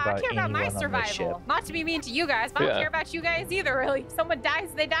fuck no. I about care about my anyone on this ship. survival. Not to be mean to you guys, but I don't Yeah. care about you guys either, really. If someone dies,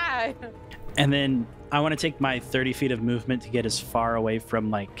 they die. And then I want to take my 30 feet of movement to get as far away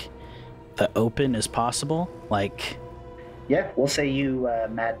from like the open as possible. Like, Yeah, we'll say you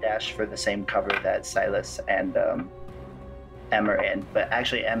mad dash for the same cover that Silas and M are in, but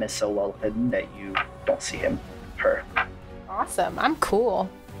actually M is so well hidden that you don't see her. Awesome. I'm cool.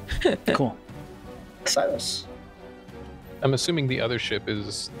 cool. Silas. I'm assuming the other ship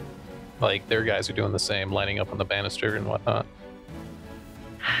is like their guys are doing the same, lining up on the banister and whatnot.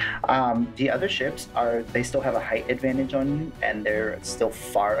 The other ships they still have a height advantage on you, and they're still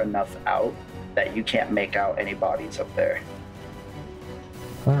far enough out that you can't make out any bodies up there.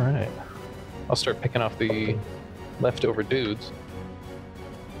 All right. I'll start picking off the leftover dudes.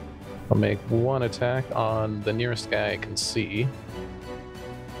 I'll make one attack on the nearest guy I can see. Do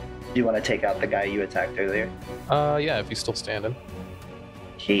you want to take out the guy you attacked earlier? Yeah, if he's still standing.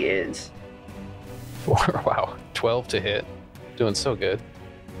 He is. Wow, 12 to hit. Doing so good.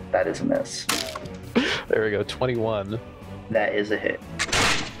 That is a miss. There we go, 21 That is a hit.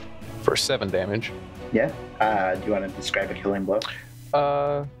 for 7 damage. Yeah. Do you want to describe a killing blow?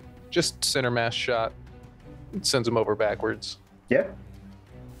 Just center mass shot. Sends him over backwards. Yeah.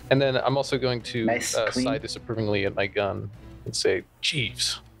 And then I'm also going to Nice, clean. sigh disapprovingly at my gun and say,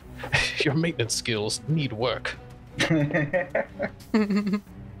 Jeeves, your maintenance skills need work.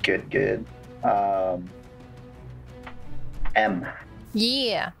 Good. M.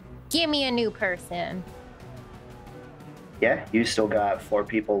 Yeah. Give me a new person. Yeah, you still got 4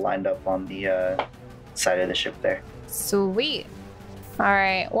 people lined up on the side of the ship there. Sweet. All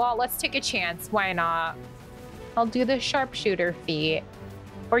right. Well, let's take a chance. Why not? I'll do the sharpshooter feat.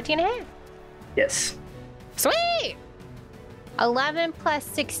 14 hit. Yes. Sweet. 11 plus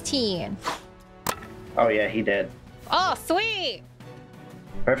 16. Oh yeah, he did. Oh, sweet.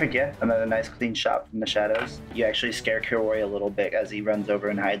 Perfect, yeah. Another nice clean shot from the shadows. You actually scare Kilroy a little bit as he runs over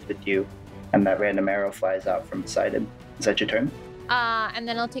and hides with you, and that random arrow flies out from beside him. Is that your turn? And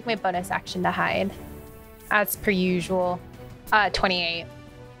then I'll take my bonus action to hide, as per usual. 28.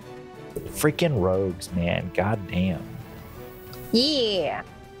 Freaking rogues, man. God damn. Yeah.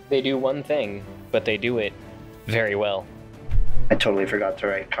 They do one thing, but they do it very well. I totally forgot to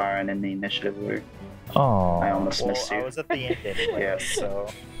write Karin in the initiative order. Oh, I almost missed you. I was at the end anyway, Yeah. so.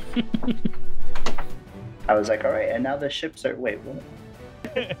 I was like, all right, and now the ships are. Wait,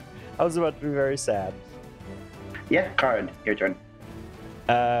 what? I was about to be very sad. Yeah, Karin, your turn.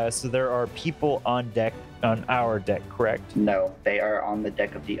 So there are people on deck, on our deck, correct? No, they are on the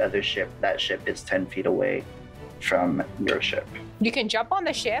deck of the other ship. That ship is 10 feet away from your ship. You can jump on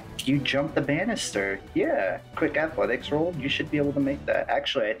the ship. You jump the banister. Yeah. Quick athletics roll. You should be able to make that.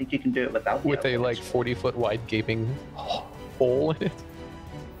 Actually, I think you can do it without the With a like athletics roll. 40-foot wide gaping hole in it.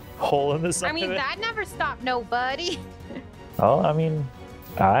 Hole in the side I mean, of it? that never stopped nobody. Oh, I mean,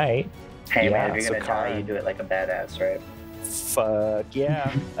 alright. Hey, Yeah, man, if so you're going to die, you Karin- do it like a badass, right? Fuck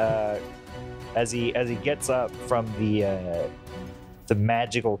yeah. As he gets up from the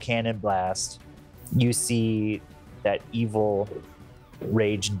magical cannon blast, you see that evil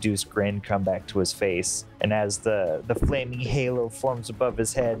rage-induced grin come back to his face, and as the flaming halo forms above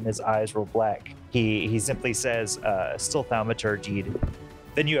his head and his eyes roll black, he simply says, still thaumaturgied,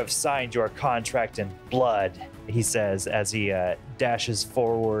 "Then you have signed your contract in blood," he says as he dashes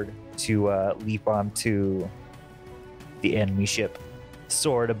forward to leap onto the enemy ship,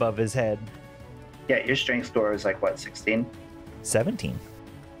 sword above his head. Yeah, your strength score is like, what, 16? 17.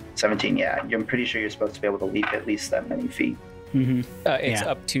 17, yeah. I'm pretty sure you're supposed to be able to leap at least that many feet. Mm-hmm. It's Yeah.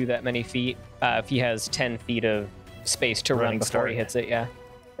 up to that many feet. If he has 10 feet of space to run Running before start. he hits it, yeah.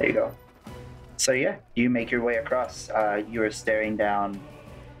 There you go. So yeah, you make your way across. You are staring down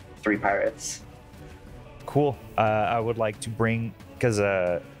 3 pirates. Cool. I would like to bring, because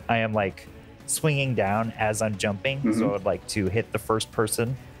I am like swinging down as I'm jumping, so I would like to hit the first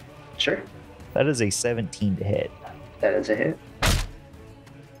person. Sure, That is a 17 to hit. that is a hit.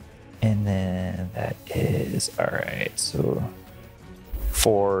 And then that is, all right, so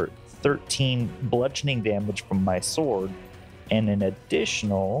for 13 bludgeoning damage from my sword, and an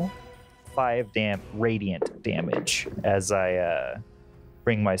additional 5 radiant damage as I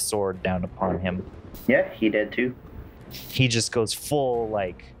bring my sword down upon him. Yeah, he did too. He just goes full,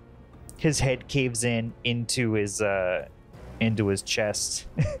 like, his head caves in into his chest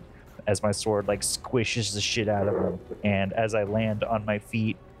as my sword like squishes the shit out of him. And as I land on my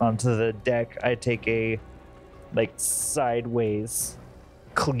feet onto the deck, I take a like sideways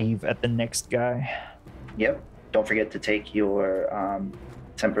cleave at the next guy. Yep. Don't forget to take your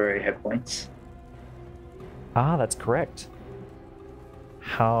temporary hit points. Ah, that's correct.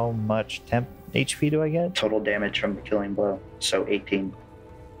 How much temp HP do I get? Total damage from the killing blow. So 18.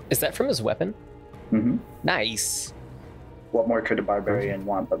 Is that from his weapon? Mm-hmm. Nice. What more could a barbarian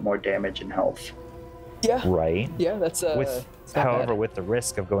want but more damage and health? Yeah. Right. Yeah, that's With, however, with the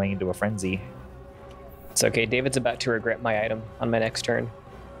risk of going into a frenzy. It's okay. David's about to regret my item on my next turn.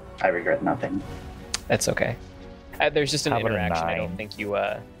 I regret nothing. That's okay. There's just an How about a interaction. I 9? don't think you.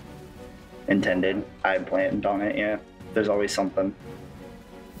 Intended. I planned on it, yeah. There's always something.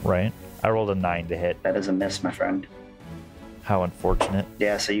 Right. I rolled a 9 to hit. That is a miss, my friend. How unfortunate.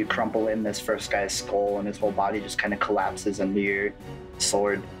 Yeah, so you crumple in this first guy's skull and his whole body just kind of collapses under your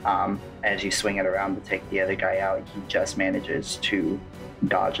sword. As you swing it around to take the other guy out, he just manages to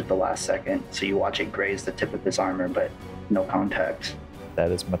dodge at the last second. So you watch it graze the tip of his armor, but no contact. That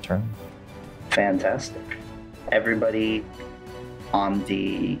is my turn. Fantastic. Everybody on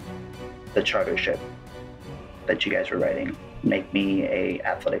the charter ship that you guys were riding, make me a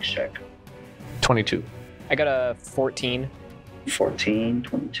athletics check. 22. I got a 14. 14,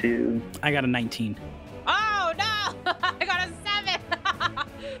 22. I got a 19. Oh no! I got a 7.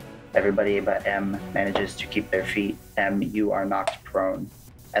 Everybody but M manages to keep their feet. M, you are knocked prone.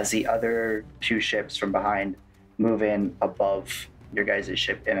 As the other 2 ships from behind move in above your guys'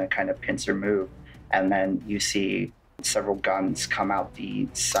 ship in a kind of pincer move, and then you see several guns come out the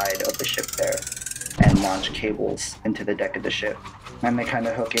side of the ship there and launch cables into the deck of the ship. And they kind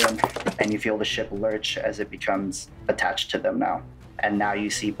of hook in, and you feel the ship lurch as it becomes attached to them now. And now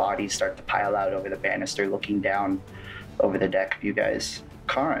you see bodies start to pile out over the banister, looking down over the deck of you guys.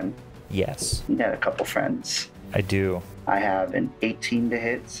 Karin, Yes, you got a couple friends. I do. I have an 18 to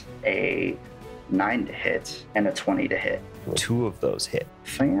hit, a 9 to hit, and a 20 to hit. 2 of those hit.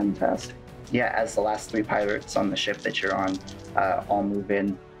 Fantastic. Yeah, as the last 3 pirates on the ship that you're on all move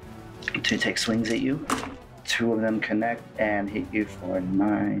in to take swings at you. 2 of them connect and hit you for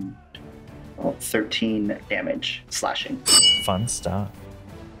 13 damage, slashing. Fun stuff.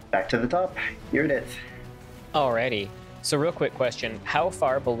 Back to the top. Eurydice. Alrighty. So real quick question. How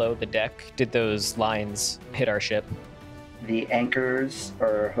far below the deck did those lines hit our ship? The anchors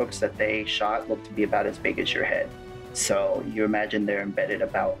or hooks that they shot look to be about as big as your head. So you imagine they're embedded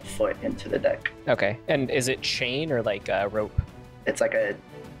about a foot into the deck. Okay. And is it chain or like a rope? It's like a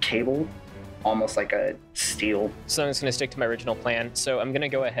cable, almost like a steel. So I'm just gonna stick to my original plan. So I'm gonna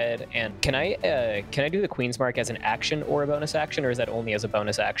go ahead and can I do the Queen's Mark as an action or a bonus action, or is that only as a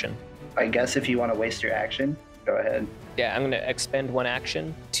bonus action? I guess if you want to waste your action, go ahead. Yeah, I'm gonna expend 1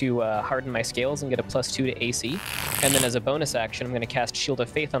 action to harden my scales and get a +2 to AC. And then as a bonus action, I'm gonna cast Shield of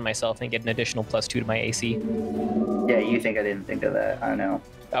Faith on myself and get an additional +2 to my AC. Yeah, you think I didn't think of that. I know.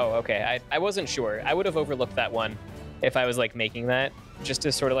 Oh, okay. I wasn't sure. I would have overlooked that one if I was like making that. Just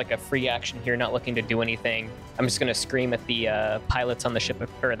as sort of like a free action here, not looking to do anything. I'm just gonna scream at the pilots on the ship,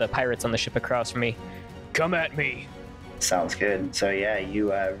 or the pirates on the ship across from me. Come at me! Sounds good. So yeah,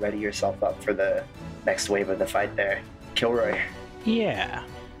 you ready yourself up for the next wave of the fight there. Kilroy. Yeah.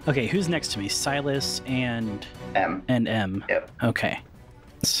 Okay, who's next to me? Silas and M. and M. Yep. Okay.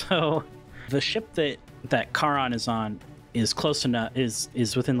 So the ship that Charon is on is close enough,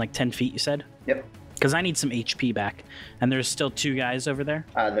 is within like 10 feet, you said? Yep. Because I need some HP back. And there's still 2 guys over there?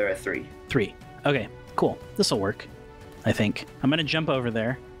 There are 3. 3. Okay, cool. This'll work, I think. I'm going to jump over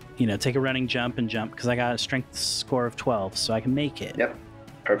there, take a running jump and jump, because I got a strength score of 12, so I can make it. Yep.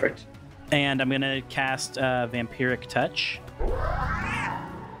 Perfect. And I'm going to cast Vampiric Touch.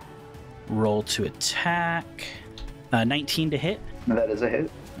 Roll to attack. 19 to hit. That is a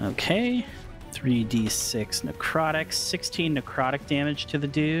hit. Okay. 3d6 necrotic. 16 necrotic damage to the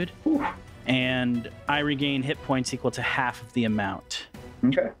dude. Ooh. And I regain hit points equal to half of the amount.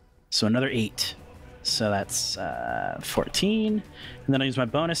 Okay. So another 8. So that's 14. And then I use my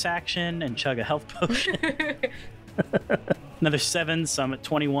bonus action and chug a health potion. Another 7, so I'm at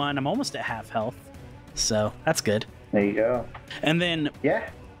 21. I'm almost at half health. So that's good. There you go. And then Yeah.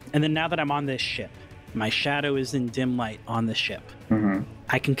 now that I'm on this ship, my shadow is in dim light on the ship. Mm-hmm.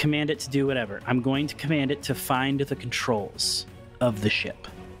 I can command it to do whatever. I'm going to command it to find the controls of the ship.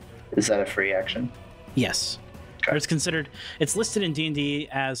 Is that a free action? Yes. Okay. Or it's listed in D&D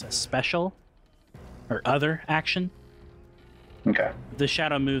as a special or other action. Okay. The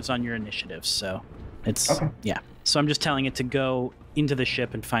shadow moves on your initiative, so it's, Okay. yeah. So I'm just telling it to go into the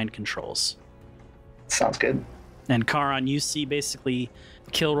ship and find controls. Sounds good. And Charon, you see basically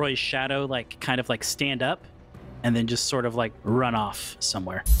Kilroy's shadow kind of stand up and then just sort of run off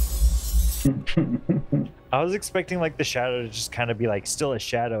somewhere. I was expecting the shadow to just kind of be still a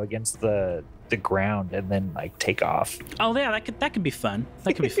shadow against the ground and then take off. Oh yeah, that could be fun.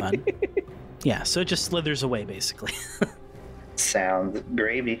 That could be fun. Yeah, so it just slithers away basically. Sounds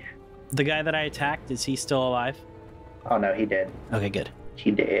gravy. The guy that I attacked, is he still alive? Oh no, he did. Okay, good. He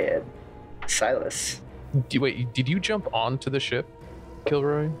did. Silas. Wait, did you jump onto the ship,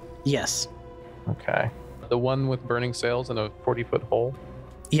 Kilroy? Yes. Okay. The one with burning sails and a 40-foot hole?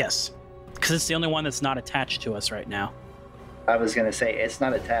 Yes. Because it's the only one that's not attached to us right now. I was gonna say it's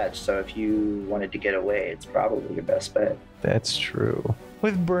not attached, so if you wanted to get away, it's probably your best bet. That's true.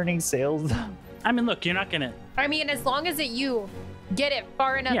 With burning sails. I mean, look, you're not gonna... I mean, as long as you get it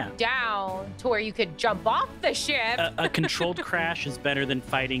far enough down to where you could jump off the ship. A controlled crash is better than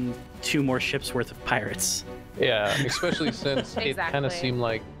fighting 2 more ships worth of pirates. Yeah, especially since it kind of Exactly. seemed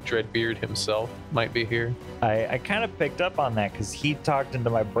like Dreadbeard himself might be here. I kind of picked up on that because he talked into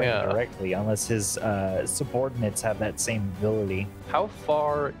my brain Yeah. directly, unless his subordinates have that same ability. How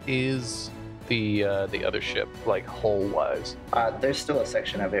far is the other ship, hull-wise? There's still a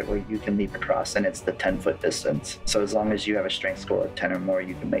section of it where you can leap across, and it's the 10-foot distance. So as long as you have a strength score of 10 or more,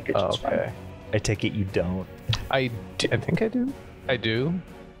 you can make it just Okay. fine. I take it you don't. I think I do. I do,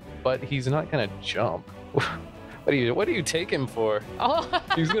 but he's not gonna jump. What do you take him for? Oh.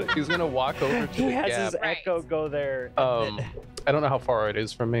 He's gonna walk over to He the has gap. his echo go there. I don't know how far it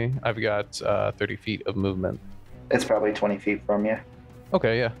is from me. I've got 30 feet of movement. It's probably 20 feet from you.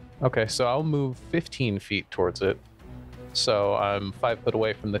 Okay, yeah. Okay, so I'll move 15 feet towards it. So I'm 5 foot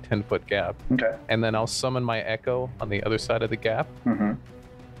away from the 10-foot gap. Okay. And then I'll summon my echo on the other side of the gap Mm-hmm.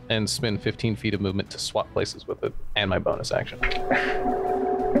 and spend 15 feet of movement to swap places with it and my bonus action.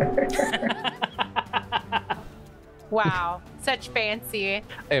 Wow, such fancy,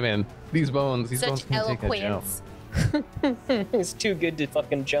 Hey man, these bones such can take a jump. eloquence. It's too good to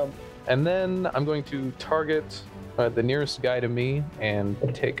fucking jump. And then I'm going to target the nearest guy to me and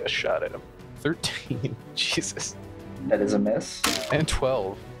take a shot at him. 13. Jesus. That is a miss. And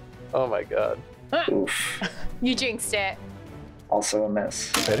 12. Oh my god. Oof. You jinxed it. Also a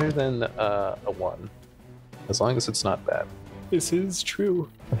miss. Better than a 1. As long as it's not bad. This is true.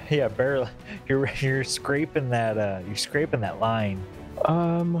 Yeah, barely. You're scraping that. You're scraping that line.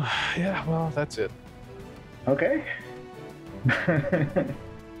 Yeah, well, that's it. Okay.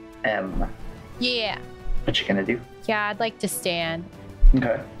 Yeah. What you gonna do? Yeah, I'd like to stand.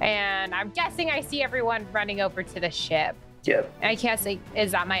 Okay. And I'm guessing I see everyone running over to the ship. Yep. I can't say,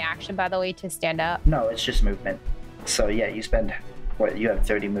 is that my action, by the way, to stand up? No, it's just movement. So yeah, you spend, what, you have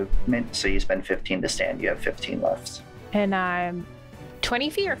 30 movement, so you spend 15 to stand. You have 15 left. And I'm 20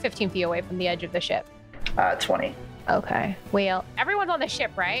 feet or 15 feet away from the edge of the ship? 20. Okay. Well, everyone's on the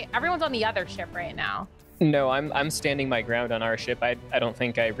ship, right? Everyone's on the other ship right now. No, I'm standing my ground on our ship. I don't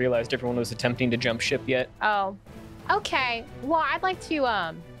think I realized everyone was attempting to jump ship yet. Oh, okay. Well, I'd like to,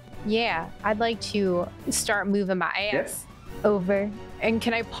 I'd like to start moving my ass over. And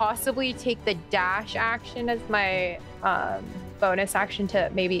can I possibly take the dash action as my bonus action to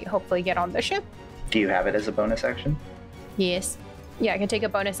maybe hopefully get on the ship? Do you have it as a bonus action? Yes. Yeah, I can take a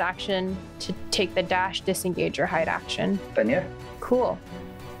bonus action to take the dash, disengage, or hide action. Then yeah. Cool.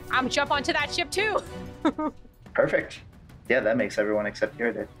 I'm gonna jump onto that ship too. Perfect. Yeah, that makes everyone except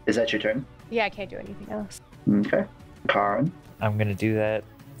Iridiff. Is that your turn? Yeah, I can't do anything else. Okay. Karin. I'm gonna do that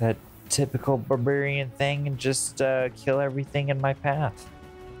typical barbarian thing and just kill everything in my path.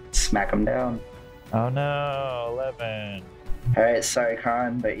 Smack them down. Oh no, 11. All right, sorry,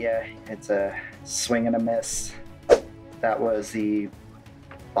 Karin, but yeah, it's a swing and a miss. That was the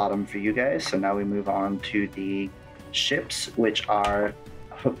bottom for you guys. So now we move on to the ships, which are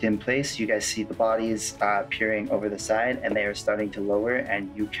hooked in place. You guys see the bodies peering over the side, and they are starting to lower,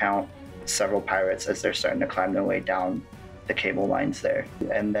 and you count several pirates as they're starting to climb their way down the cable lines there.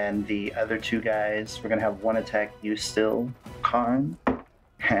 And then the other two guys, we're gonna have one attack you still, Karn.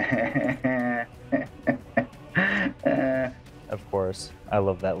 Of course, I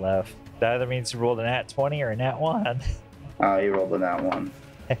love that laugh. That either means you rolled a nat 20 or a nat 1. Oh, you rolled in that one.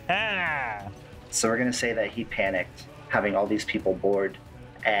 So we're gonna say that he panicked, having all these people board,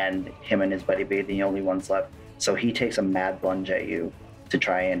 and him and his buddy being the only ones left. So he takes a mad lunge at you to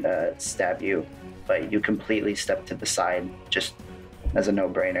try and stab you, but you completely step to the side, just as a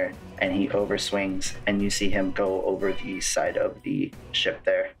no-brainer, and he overswings, and you see him go over the side of the ship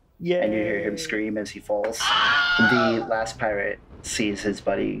there. Yeah. And you hear him scream as he falls. The last pirate sees his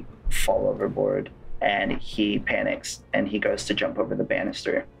buddy fall overboard, and he panics, and he goes to jump over the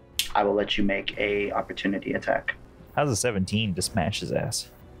banister. I will let you make a opportunity attack. How's a 17 to smash his ass?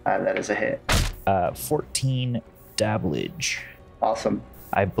 That is a hit. 14 dabblage. Awesome.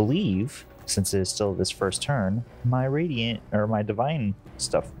 I believe, since it is still this first turn, my radiant or my divine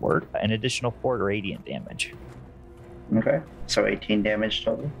stuff worked. An additional 4 radiant damage. Okay, so 18 damage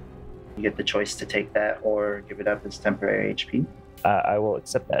total. You get the choice to take that or give it up as temporary HP. I will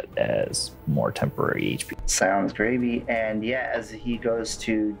accept that as more temporary HP. Sounds gravy. And yeah, as he goes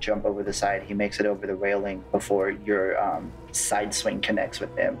to jump over the side, he makes it over the railing before your side swing connects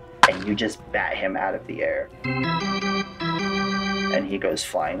with him, and you just bat him out of the air. And he goes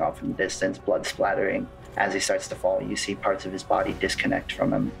flying off in the distance, blood splattering. As he starts to fall, you see parts of his body disconnect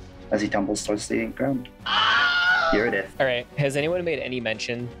from him as he tumbles towards the ground. Iridiff. All right. Has anyone made any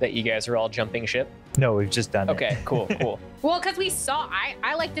mention that you guys are all jumping ship? No, we've just done it. Okay, cool. Well, because we saw,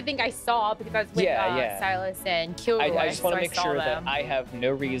 I like to think I saw because I was with Silas and Kilroy. I just want to so make sure them. that I have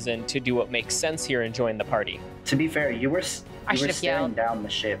no reason to do what makes sense here and join the party. To be fair, you were should've staring yelled. down the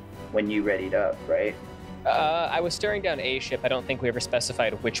ship when you readied up, right? I was staring down a ship. I don't think we ever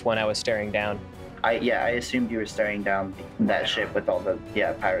specified which one I was staring down. I assumed you were staring down that ship with all the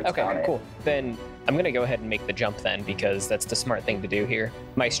pirates on Okay, it. cool. Then I'm going to go ahead and make the jump then, because that's the smart thing to do here.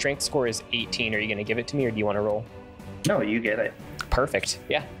 My strength score is 18. Are you going to give it to me, or do you want to roll? No, you get it. Perfect.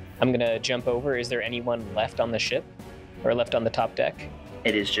 Yeah. I'm going to jump over. Is there anyone left on the ship or left on the top deck?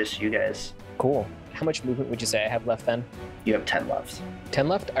 It is just you guys. Cool. How much movement would you say I have left then? You have 10 left. 10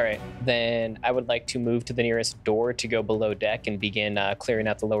 left? All right. Then I would like to move to the nearest door to go below deck and begin clearing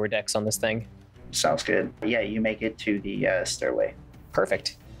out the lower decks on this thing. Sounds good. Yeah, you make it to the stairway.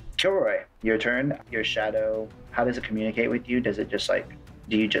 Perfect. Kilroy, your turn. Your shadow, how does it communicate with you? Does it just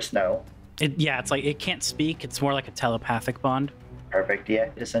do you just know? It's like it can't speak. It's more like a telepathic bond. Perfect. Yeah,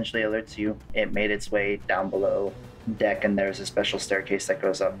 it essentially alerts you. It made its way down below deck, and there's a special staircase that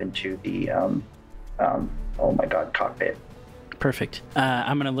goes up into the cockpit. Perfect.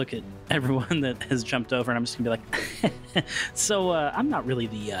 I'm gonna look at everyone that has jumped over, and I'm just gonna be like, so I'm not really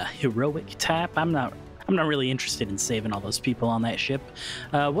the heroic type. I'm not I'm not really interested in saving all those people on that ship.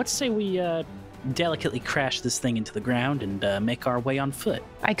 What say we delicately crash this thing into the ground and make our way on foot?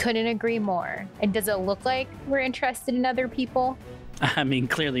 I couldn't agree more. And does it look like we're interested in other people? I mean,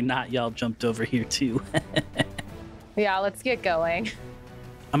 clearly not. Y'all jumped over here too. Yeah, let's get going.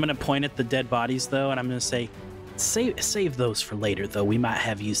 I'm gonna point at the dead bodies though, and I'm gonna say, save those for later though. We might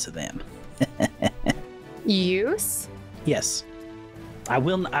have use of them. Use? Yes. I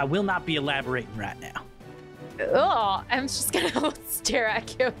will not be elaborating right now. Oh, I'm just gonna stare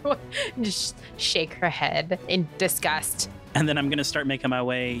at you and just shake her head in disgust. And then I'm gonna start making my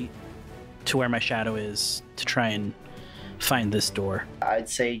way to where my shadow is to try and find this door. I'd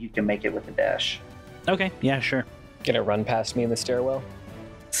say you can make it with a dash. Okay, yeah, sure. Gonna run past me in the stairwell.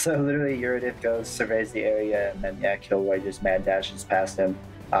 So literally, Eurydice goes, surveys the area, and then Kilroy just mad dashes past him.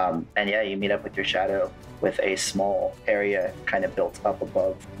 And yeah, you meet up with your shadow with a small area kind of built up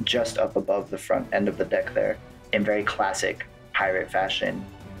above, just up above the front end of the deck there, in very classic pirate fashion.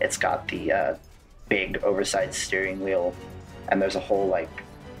 It's got the big oversized steering wheel, and there's a whole like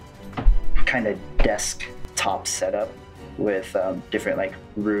kind of desk top setup with different like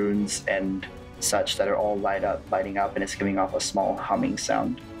runes and such that are all lighting up, and it's giving off a small humming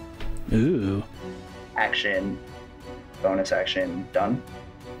sound. Ooh. Action, bonus action, done.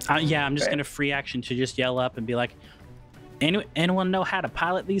 Yeah, I'm just Okay. gonna free action to just yell up and be like, anyone know how to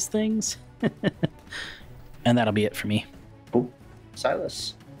pilot these things? And that'll be it for me. Cool.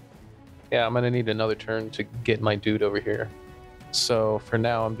 Silas. Yeah, I'm gonna need another turn to get my dude over here. So for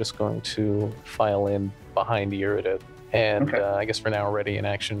now, I'm just going to file in behind Eurydice, and Okay. I guess for now, ready in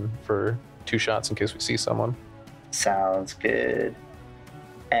action for 2 shots in case we see someone. Sounds good.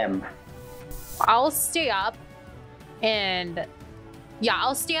 M. I'll stay up and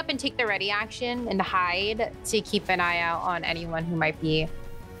I'll stay up and take the ready action and hide to keep an eye out on anyone who might be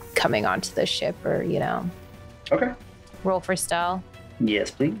coming onto the ship or, Okay. roll for stealth.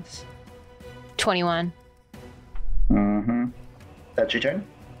 Yes, please. 21. Mm-hmm. That's your turn.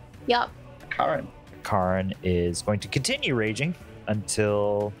 Yup. Karen. Karn is going to continue raging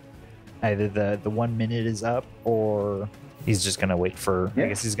until either the 1 minute is up or he's just going to wait for, Yeah. I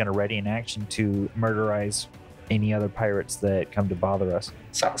guess he's going to ready in action to murderize any other pirates that come to bother us.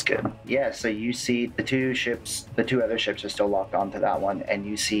 Sounds good. Yeah, so you see the two other ships are still locked onto that one, and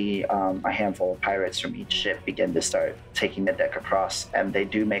you see a handful of pirates from each ship begin to start taking the deck across, and they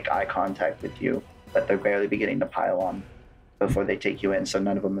do make eye contact with you, but they're barely beginning to pile on before they take you in, so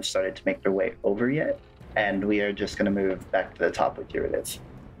none of them have started to make their way over yet, and we are just going to move back to the top with Eurydice.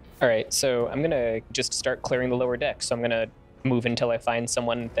 All right, so I'm gonna just start clearing the lower deck. So I'm gonna move until I find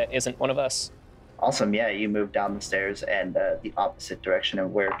someone that isn't one of us. Awesome, yeah, you move down the stairs and the opposite direction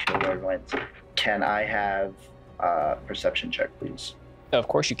of where Kilroy went. Can I have a perception check, please? Of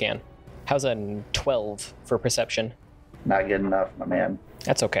course you can. How's a 12 for perception? Not good enough, my man.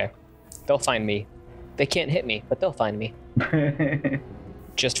 That's okay. They'll find me. They can't hit me, but they'll find me.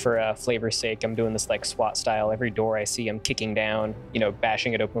 Just for flavor's sake, I'm doing this like SWAT style. Every door I see, I'm kicking down,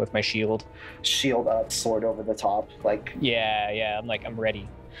 bashing it open with my shield. Shield up, sword over the top, like... Yeah, I'm ready.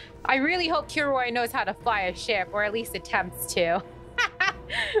 I really hope Kilroy knows how to fly a ship, or at least attempts to.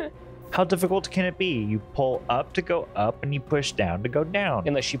 How difficult can it be? You pull up to go up and you push down to go down.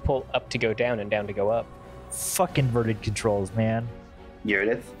 Unless you pull up to go down and down to go up. Fuck inverted controls, man.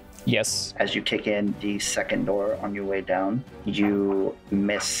 Eurydice, Yes. as you kick in the second door on your way down, you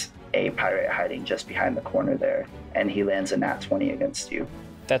miss a pirate hiding just behind the corner there, and he lands a nat 20 against you.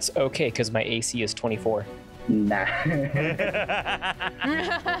 That's okay, because my AC is 24. Nah. And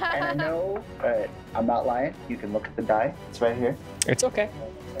I know, I'm not lying. You can look at the die. It's right here. It's okay.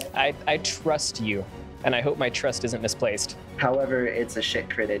 I trust you, and I hope my trust isn't misplaced. However, it's a shit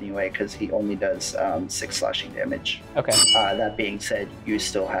crit anyway, because he only does 6 slashing damage. Okay. That being said, you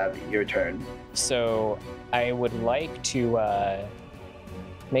still have your turn. So I would like to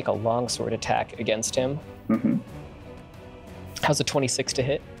make a longsword attack against him. Hmm. How's a 26 to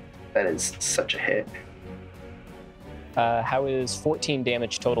hit? That is such a hit. How is 14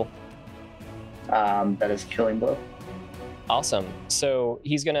 damage total? That is killing blow. Awesome. So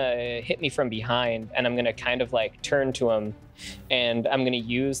he's gonna hit me from behind, and I'm gonna kind of like turn to him, and I'm gonna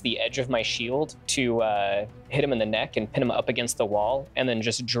use the edge of my shield to hit him in the neck and pin him up against the wall, and then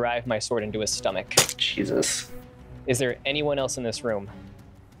just drive my sword into his stomach. Jesus. Is there anyone else in this room?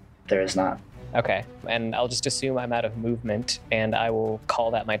 There is not. Okay, and I'll just assume I'm out of movement, and I will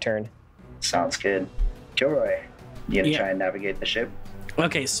call that my turn. Sounds good. Kilroy, you gonna Yeah. try and navigate the ship?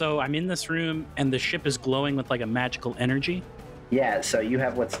 Okay, so I'm in this room and the ship is glowing with like a magical energy. Yeah, so you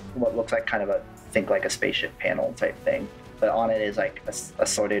have what looks like kind of think like a spaceship panel type thing. but on it is like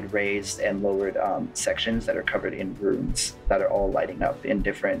assorted raised and lowered sections that are covered in runes that are all lighting up in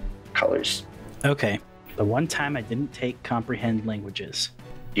different colors. Okay. The one time I didn't take comprehend languages.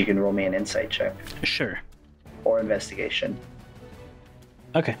 You can roll me an insight check Sure. or investigation.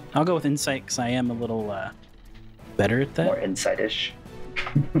 Okay, I'll go with insight because I am a little better at More that. insight-ish.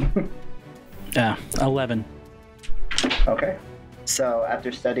 11. Okay. So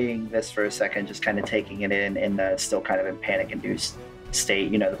after studying this for a second, just kind of taking it in the still kind of in panic-induced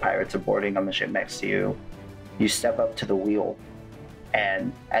state, you know, the pirates are boarding on the ship next to you. You step up to the wheel,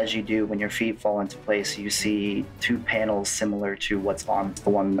 and as you do, when your feet fall into place, you see two panels similar to what's on the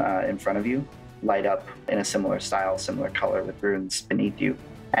one in front of you, light up in a similar style, similar color with runes beneath you.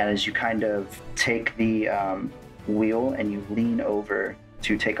 And as you kind of take the wheel and you lean over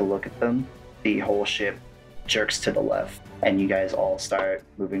to take a look at them, the whole ship jerks to the left, and you guys all start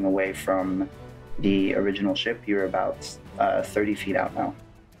moving away from the original ship. You're about 30 feet out now.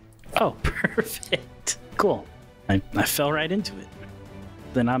 Oh, perfect. Cool. I fell right into it.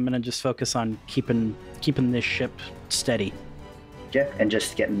 Then I'm gonna just focus on keeping this ship steady. Yeah, and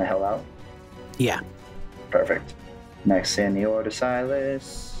just getting the hell out. Yeah. Perfect. Next in the order,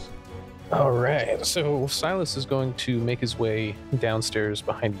 Silas. All right. So Silas is going to make his way downstairs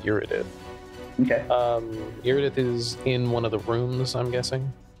behind Eurydice. Okay. Eurydice is in one of the rooms, I'm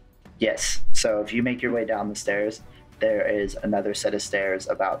guessing. Yes. So if you make your way down the stairs, there is another set of stairs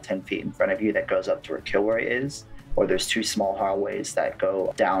about 10 feet in front of you that goes up to where Kilroy is. Or there's two small hallways that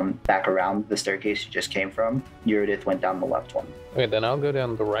go down back around the staircase you just came from. Eurydice went down the left one. Okay, then I'll go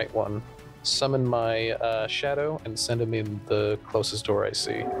down the right one, summon my shadow, and send him in the closest door I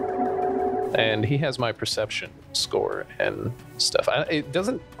see. And he has my perception score and stuff. It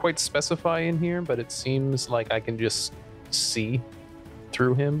doesn't quite specify in here, but it seems like I can just see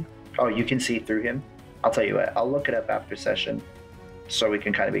through him. Oh, you can see through him? I'll tell you what, I'll look it up after session so we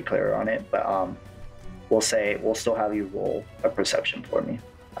can kind of be clearer on it. But we'll still have you roll a perception for me.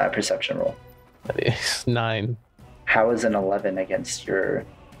 A perception roll. That is 9. How is an 11 against your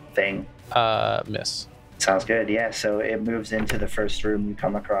thing? Miss. Sounds good. Yeah. So it moves into the first room you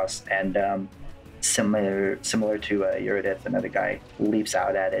come across, and similar to Eurydice, another guy leaps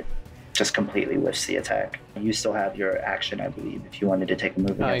out at it, just completely lifts the attack. You still have your action, I believe, if you wanted to take a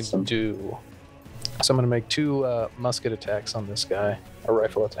move against him. I do. So I'm going to make 2 musket attacks on this guy, or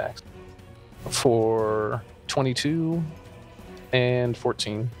rifle attacks, for 22 and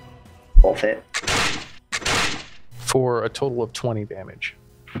 14, Both hit. for a total of 20 damage.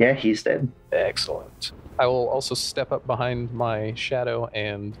 Yeah, he's dead. Excellent. I will also step up behind my shadow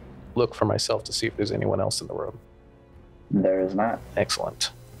and look for myself to see if there's anyone else in the room. There is not.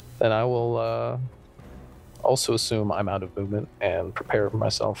 Excellent. Then I will also assume I'm out of movement and prepare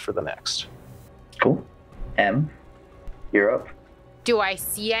myself for the next. Cool. M, you're up. Do I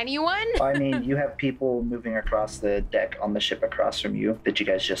see anyone? I mean, you have people moving across the deck on the ship across from you that you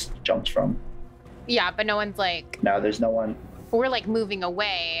guys just jumped from. Yeah, but no one's like, No, there's no one. we're like moving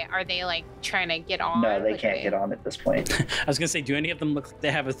away. Are they like trying to get on? No, they Like, can't get on at this point. I was gonna say, do any of them look like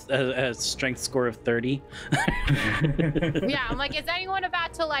they have a strength score of 30? Yeah, I'm like, is anyone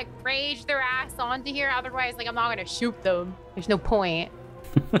about to like rage their ass onto here? Otherwise, like, I'm not gonna shoot them. There's no point.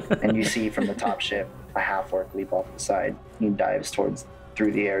 And you see from the top ship a half orc leap off the side. He dives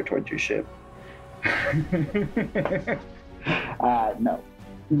through the air towards your ship. No,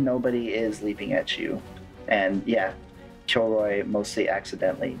 nobody is leaping at you. And yeah, Kilroy mostly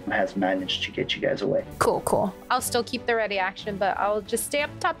accidentally has managed to get you guys away. Cool. I'll still keep the ready action, but I'll just stay up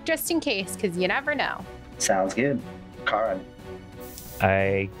top just in case, because you never know. Sounds good. Karan.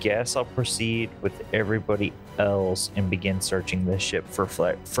 I guess I'll proceed with everybody else and begin searching the ship for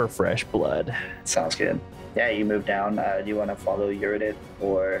fresh blood. Sounds good. Yeah, you move down. Do you want to follow Eurydice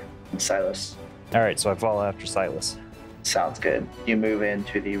or Silas? All right, so I follow after Silas. Sounds good. You move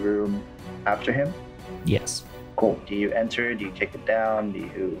into the room after him? Yes. Cool. Do you enter? Do you kick it down? Do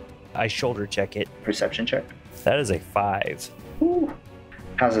you I shoulder check it. perception check? That is a 5. Ooh.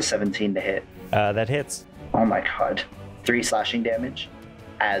 How's a 17 to hit? That hits. Oh my god. 3 slashing damage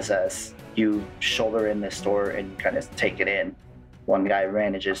as you shoulder in this door and you kind of take it in. One guy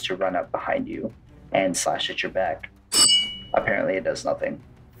manages to run up behind you and slash at your back. Apparently it does nothing.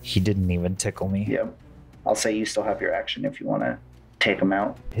 He didn't even tickle me. Yep. I'll say you still have your action if you want to take him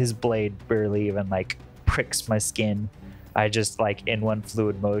out. His blade barely even like pricks my skin. I just like in one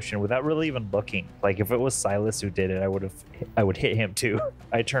fluid motion without really even looking. Like if it was Silas who did it, I would hit him too.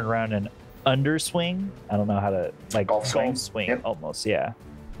 I turn around and underswing. I don't know how to like Golf swing? Yep. almost, yeah.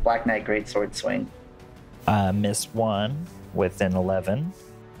 Black Knight Greatsword Swing. Miss 1 with an 11.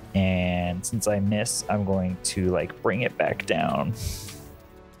 And since I miss, I'm going to like bring it back down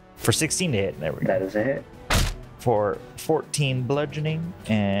for 16 to hit. There we go. That is a hit. For 14 bludgeoning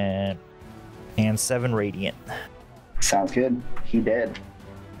and 7 radiant. Sounds good. He did.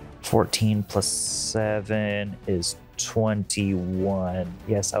 14 plus 7 is 21.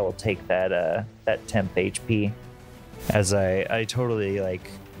 Yes, I will take that temp HP as I totally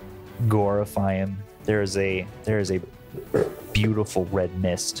like glorify him. There is a beautiful red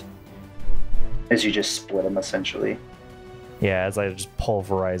mist As you just split him, essentially. Yeah, as I just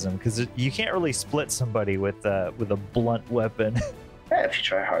pulverize him, because you can't really split somebody with a blunt weapon. Yeah, if you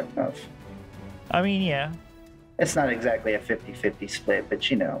try hard enough. I mean, yeah, It's not exactly a 50-50 split, but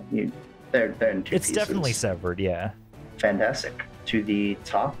they're in two it's pieces. definitely severed. Yeah. Fantastic. To the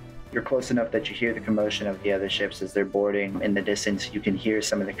top, you're close enough that you hear the commotion of the other ships as they're boarding. In the distance, you can hear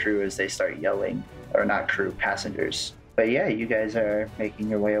some of the crew as they start yelling. Or not crew, passengers. But yeah, you guys are making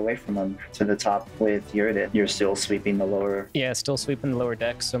your way away from them to the top with Uridith. You're still sweeping the lower... Yeah, still sweeping the lower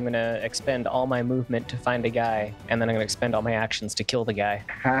deck, so I'm going to expend all my movement to find a guy, and then I'm going to expend all my actions to kill the guy.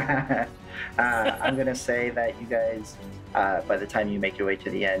 I'm going to say that you guys, by the time you make your way to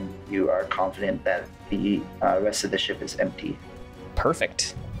the end, you are confident that the rest of the ship is empty.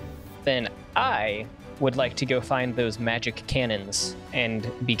 Perfect. Then I would like to go find those magic cannons and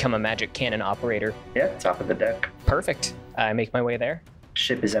become a magic cannon operator. Yeah, top of the deck. Perfect. I make my way there.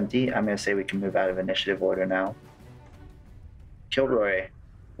 Ship is empty. I'm going to say we can move out of initiative order now. Kilroy,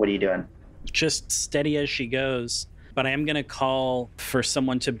 what are you doing? Just steady as she goes. But I am going to call for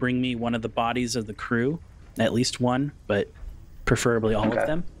someone to bring me one of the bodies of the crew. At least one, but preferably all of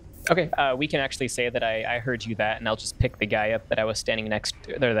them. Okay, we can actually say that I heard you that, and I'll just pick the guy up that I was standing next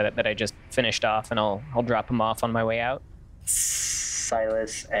to, that I just finished off, and I'll drop him off on my way out.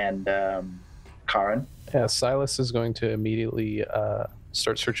 Silas and Karin. Yeah, Silas is going to immediately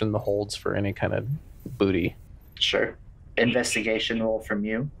start searching the holds for any kind of booty. Sure. Investigation roll from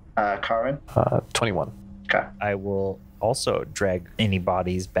you, Karin. 21. Okay. I will also drag any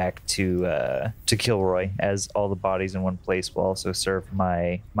bodies back to Kilroy, as all the bodies in one place will also serve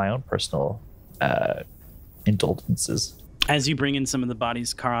my own personal indulgences. As you bring in some of the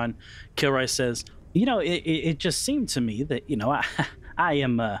bodies, Karan, Kilroy says, it just seemed to me that, I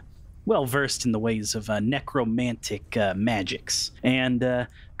am well versed in the ways of necromantic magics, and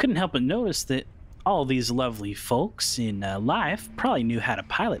couldn't help but notice that all these lovely folks in life probably knew how to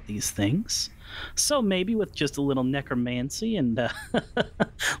pilot these things. So maybe with just a little necromancy and a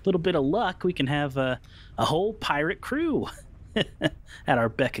little bit of luck, we can have a whole pirate crew at our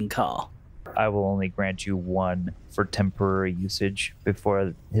beck and call. I will only grant you one for temporary usage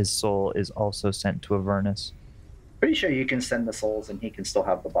before his soul is also sent to Avernus. Pretty sure you can send the souls and he can still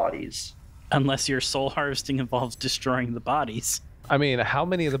have the bodies. Unless your soul harvesting involves destroying the bodies. I mean, how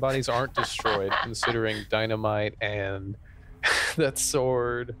many of the bodies aren't destroyed, considering Dynamite and that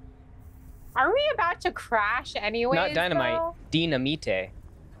sword? Are we about to crash anyway? Not Dynamite, Dynamite.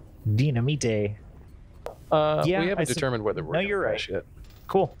 Dynamite. We I haven't see. determined whether we're No, gonna you're crash right. yet.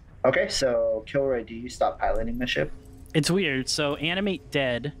 Cool. Okay, so Kilroy, do you stop piloting the ship? It's weird. So animate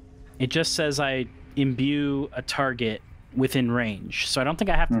dead, it just says I imbue a target within range. So I don't think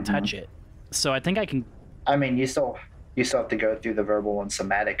I have to touch it. So I think I can... I mean, you still have to go through the verbal and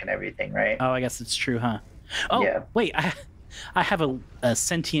somatic and everything, right? Oh, I guess it's true, huh? Oh, Yeah. wait, I have a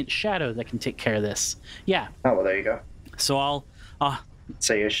sentient shadow that can take care of this. Yeah, Oh, well, there you go. so I'll...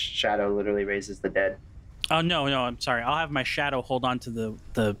 So your shadow literally raises the dead. Oh, no, I'm sorry. I'll have my shadow hold on to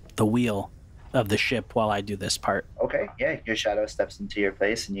the wheel of the ship while I do this part. Okay, yeah, your shadow steps into your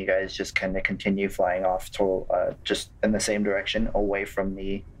place and you guys just kind of continue flying off to just in the same direction away from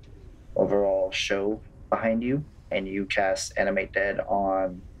the overall show behind you. And you cast Animate Dead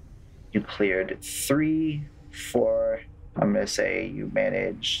on... You cleared 3, 4... I'm going to say you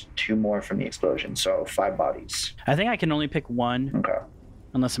managed 2 more from the explosion, so 5 bodies. I think I can only pick one Okay.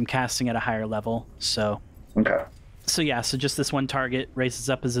 unless I'm casting at a higher level. So Okay. yeah, so just this one target raises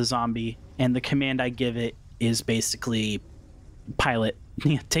up as a zombie, and the command I give it is basically pilot.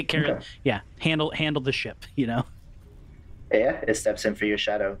 Take care of... Okay. Yeah, handle the ship, Yeah, it steps in for your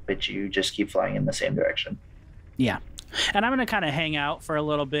shadow, but you just keep flying in the same direction. Yeah. And I'm going to kind of hang out for a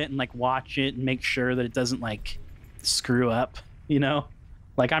little bit and like watch it and make sure that it doesn't like screw up,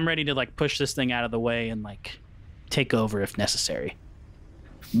 Like I'm ready to like push this thing out of the way and like take over if necessary.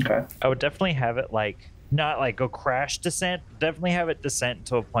 Okay. I would definitely have it like not like go crash descent. Definitely have it descent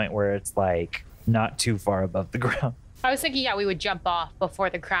to a point where it's like not too far above the ground. I was thinking, yeah, we would jump off before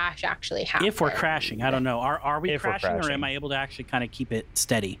the crash actually happened. If we're crashing, I don't know. Are we If we're crashing, or crashing. am I able to actually kind of keep it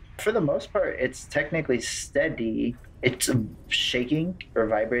steady? For the most part, it's technically steady. It's shaking or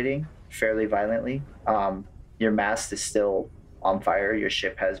vibrating fairly violently. Your mast is still on fire. Your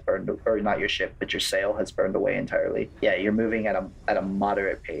ship has burned, or not your ship, but your sail has burned away entirely. Yeah, you're moving at a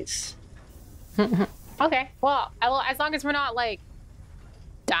moderate pace. Okay. Well, as long as we're not like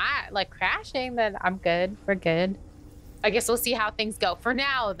crashing, then I'm good. We're good. I guess we'll see how things go. For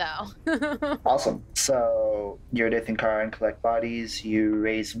now, though. Awesome. So Yurdith and Karan collect bodies. You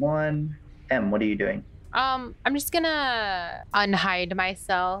raise one. Em, what are you doing? I'm just gonna unhide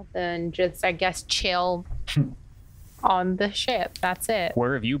myself and just, I guess, chill on the ship. That's it.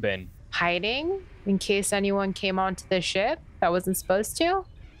 Where have you been? Hiding in case anyone came onto the ship that wasn't supposed to.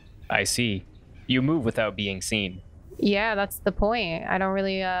 I see. You move without being seen. Yeah, that's the point. I don't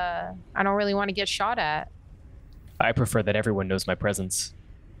really want to get shot at. I prefer that everyone knows my presence.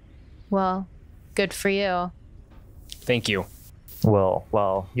 Well, good for you. Thank you. Well,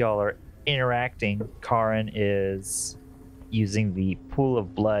 while y'all are interacting, Karin is using the pool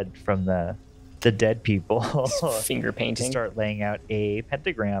of blood from the dead people Finger to painting. start laying out a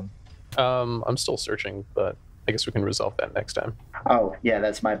pentagram. I'm still searching, but I guess we can resolve that next time. Oh, yeah,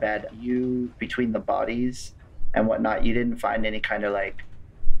 that's my bad. You, between the bodies and whatnot, you didn't find any kind of like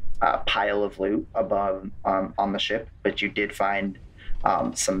pile of loot above on the ship, but you did find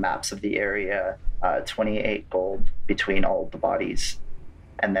some maps of the area, 28 gold between all of the bodies,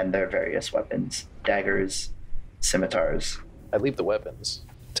 and then their various weapons, daggers, scimitars. I leave the weapons,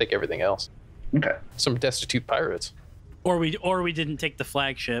 take everything else. Okay. Some destitute pirates. Or we didn't take the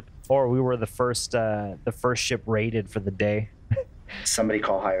flagship. Or we were the first ship raided for the day. Somebody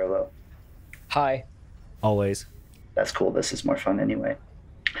call high or low. Hi. Always. That's cool. This is more fun anyway.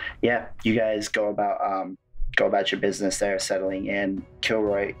 Yeah, you guys go about your business there, settling in.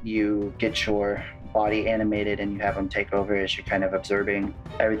 Kilroy, you get your body animated and you have them take over as you're kind of observing.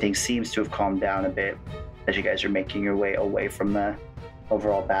 Everything seems to have calmed down a bit as you guys are making your way away from the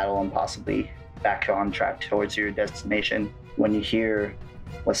overall battle and possibly back on track towards your destination. When you hear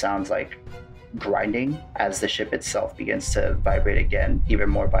what sounds like grinding as the ship itself begins to vibrate again, even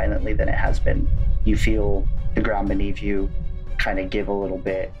more violently than it has been, you feel the ground beneath you kind of give a little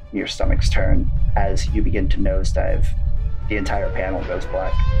bit, your stomachs turn as you begin to nosedive. The entire panel goes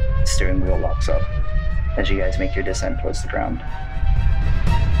black. The steering wheel locks up as you guys make your descent towards the ground.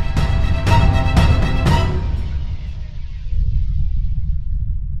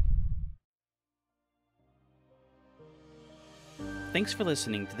 Thanks for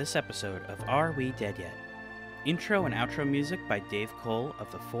listening to this episode of Are We Dead Yet? Intro and outro music by Dave Cole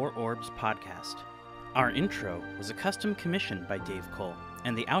of the Four Orbs podcast. Our intro was a custom commission by Dave Cole,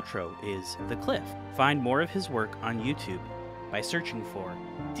 and the outro is The Cliff. Find more of his work on YouTube by searching for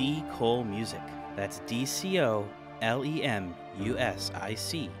D. Cole Music. That's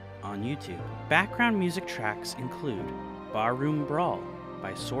DCOLEMUSIC on YouTube. Background music tracks include Barroom Brawl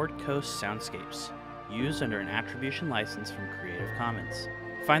by Sword Coast Soundscapes, used under an attribution license from Creative Commons.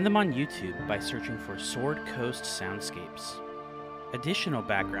 Find them on YouTube by searching for Sword Coast Soundscapes. Additional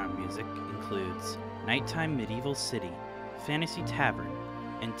background music includes Nighttime Medieval City, Fantasy Tavern,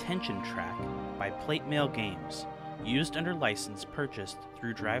 and Tension Track by Plate Mail Games, used under license purchased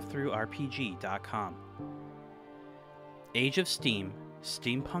through drivethrurpg.com. Age of Steam,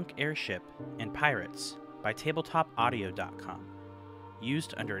 Steampunk Airship, and Pirates by tabletopaudio.com,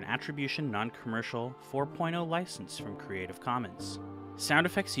 used under an attribution non-commercial 4.0 license from Creative Commons. Sound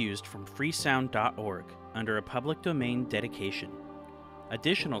effects used from freesound.org under a public domain dedication.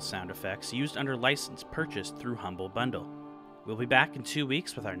 Additional sound effects used under license purchased through Humble Bundle. We'll be back in 2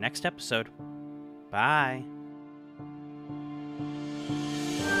 weeks with our next episode. Bye!